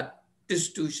 that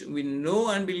this too, we know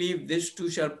and believe this too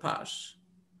shall pass.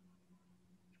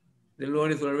 The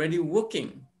Lord is already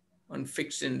working on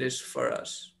fixing this for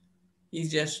us.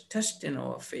 He's just testing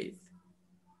our faith.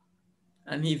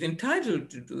 And he's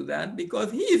entitled to do that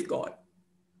because he is God.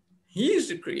 He is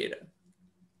the creator.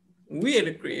 We are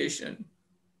the creation,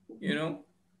 you know.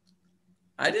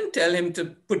 I didn't tell him to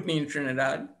put me in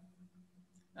Trinidad.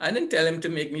 I didn't tell him to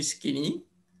make me skinny,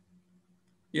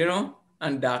 you know,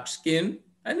 and dark skin.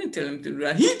 I didn't tell him to do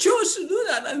that. He chose to do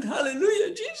that, and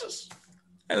hallelujah, Jesus.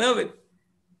 I love it.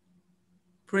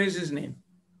 Praise his name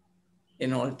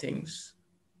in all things.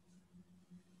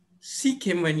 Seek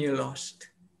him when you're lost.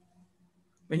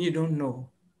 When you don't know,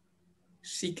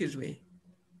 seek his way.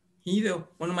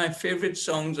 One of my favorite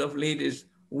songs of late is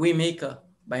Waymaker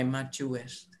by Matthew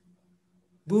West.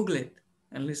 Google it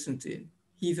and listen to it.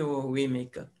 He's our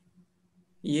Waymaker.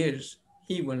 He is.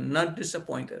 He will not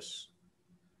disappoint us.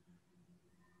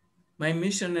 My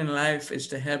mission in life is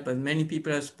to help as many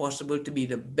people as possible to be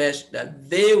the best that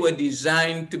they were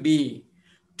designed to be.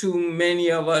 Too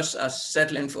many of us are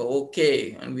settling for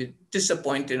okay, and we're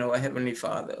disappointing our Heavenly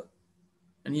Father.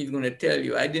 And he's going to tell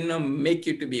you, I did not make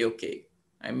you to be okay.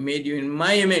 I made you in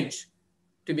my image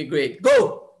to be great.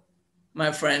 Go,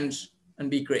 my friends, and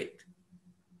be great.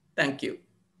 Thank you.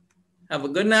 Have a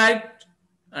good night,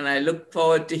 and I look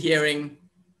forward to hearing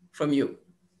from you.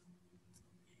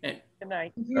 Good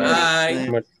night.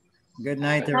 Bye. Good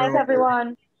night, Good night,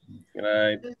 everyone. Good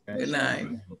night. Good night.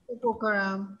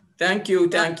 Kokaram. Thank you.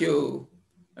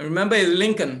 And remember, it's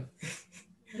Lincoln.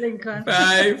 Lincoln.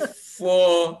 5,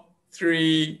 4,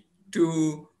 3,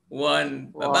 2,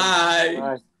 1.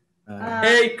 Bye-bye.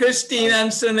 Hey, Christine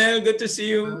and Sunil, good to see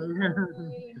you.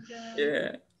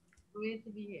 Yeah. Great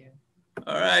to be here.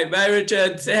 All right. Bye,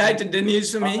 Richard. Say hi to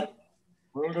Denise for me.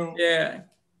 Will do. Yeah.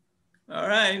 All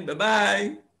right.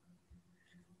 Bye-bye.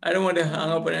 I don't want to hang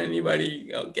up on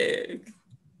anybody. Okay.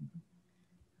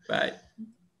 Bye.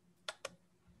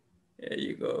 There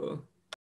you go.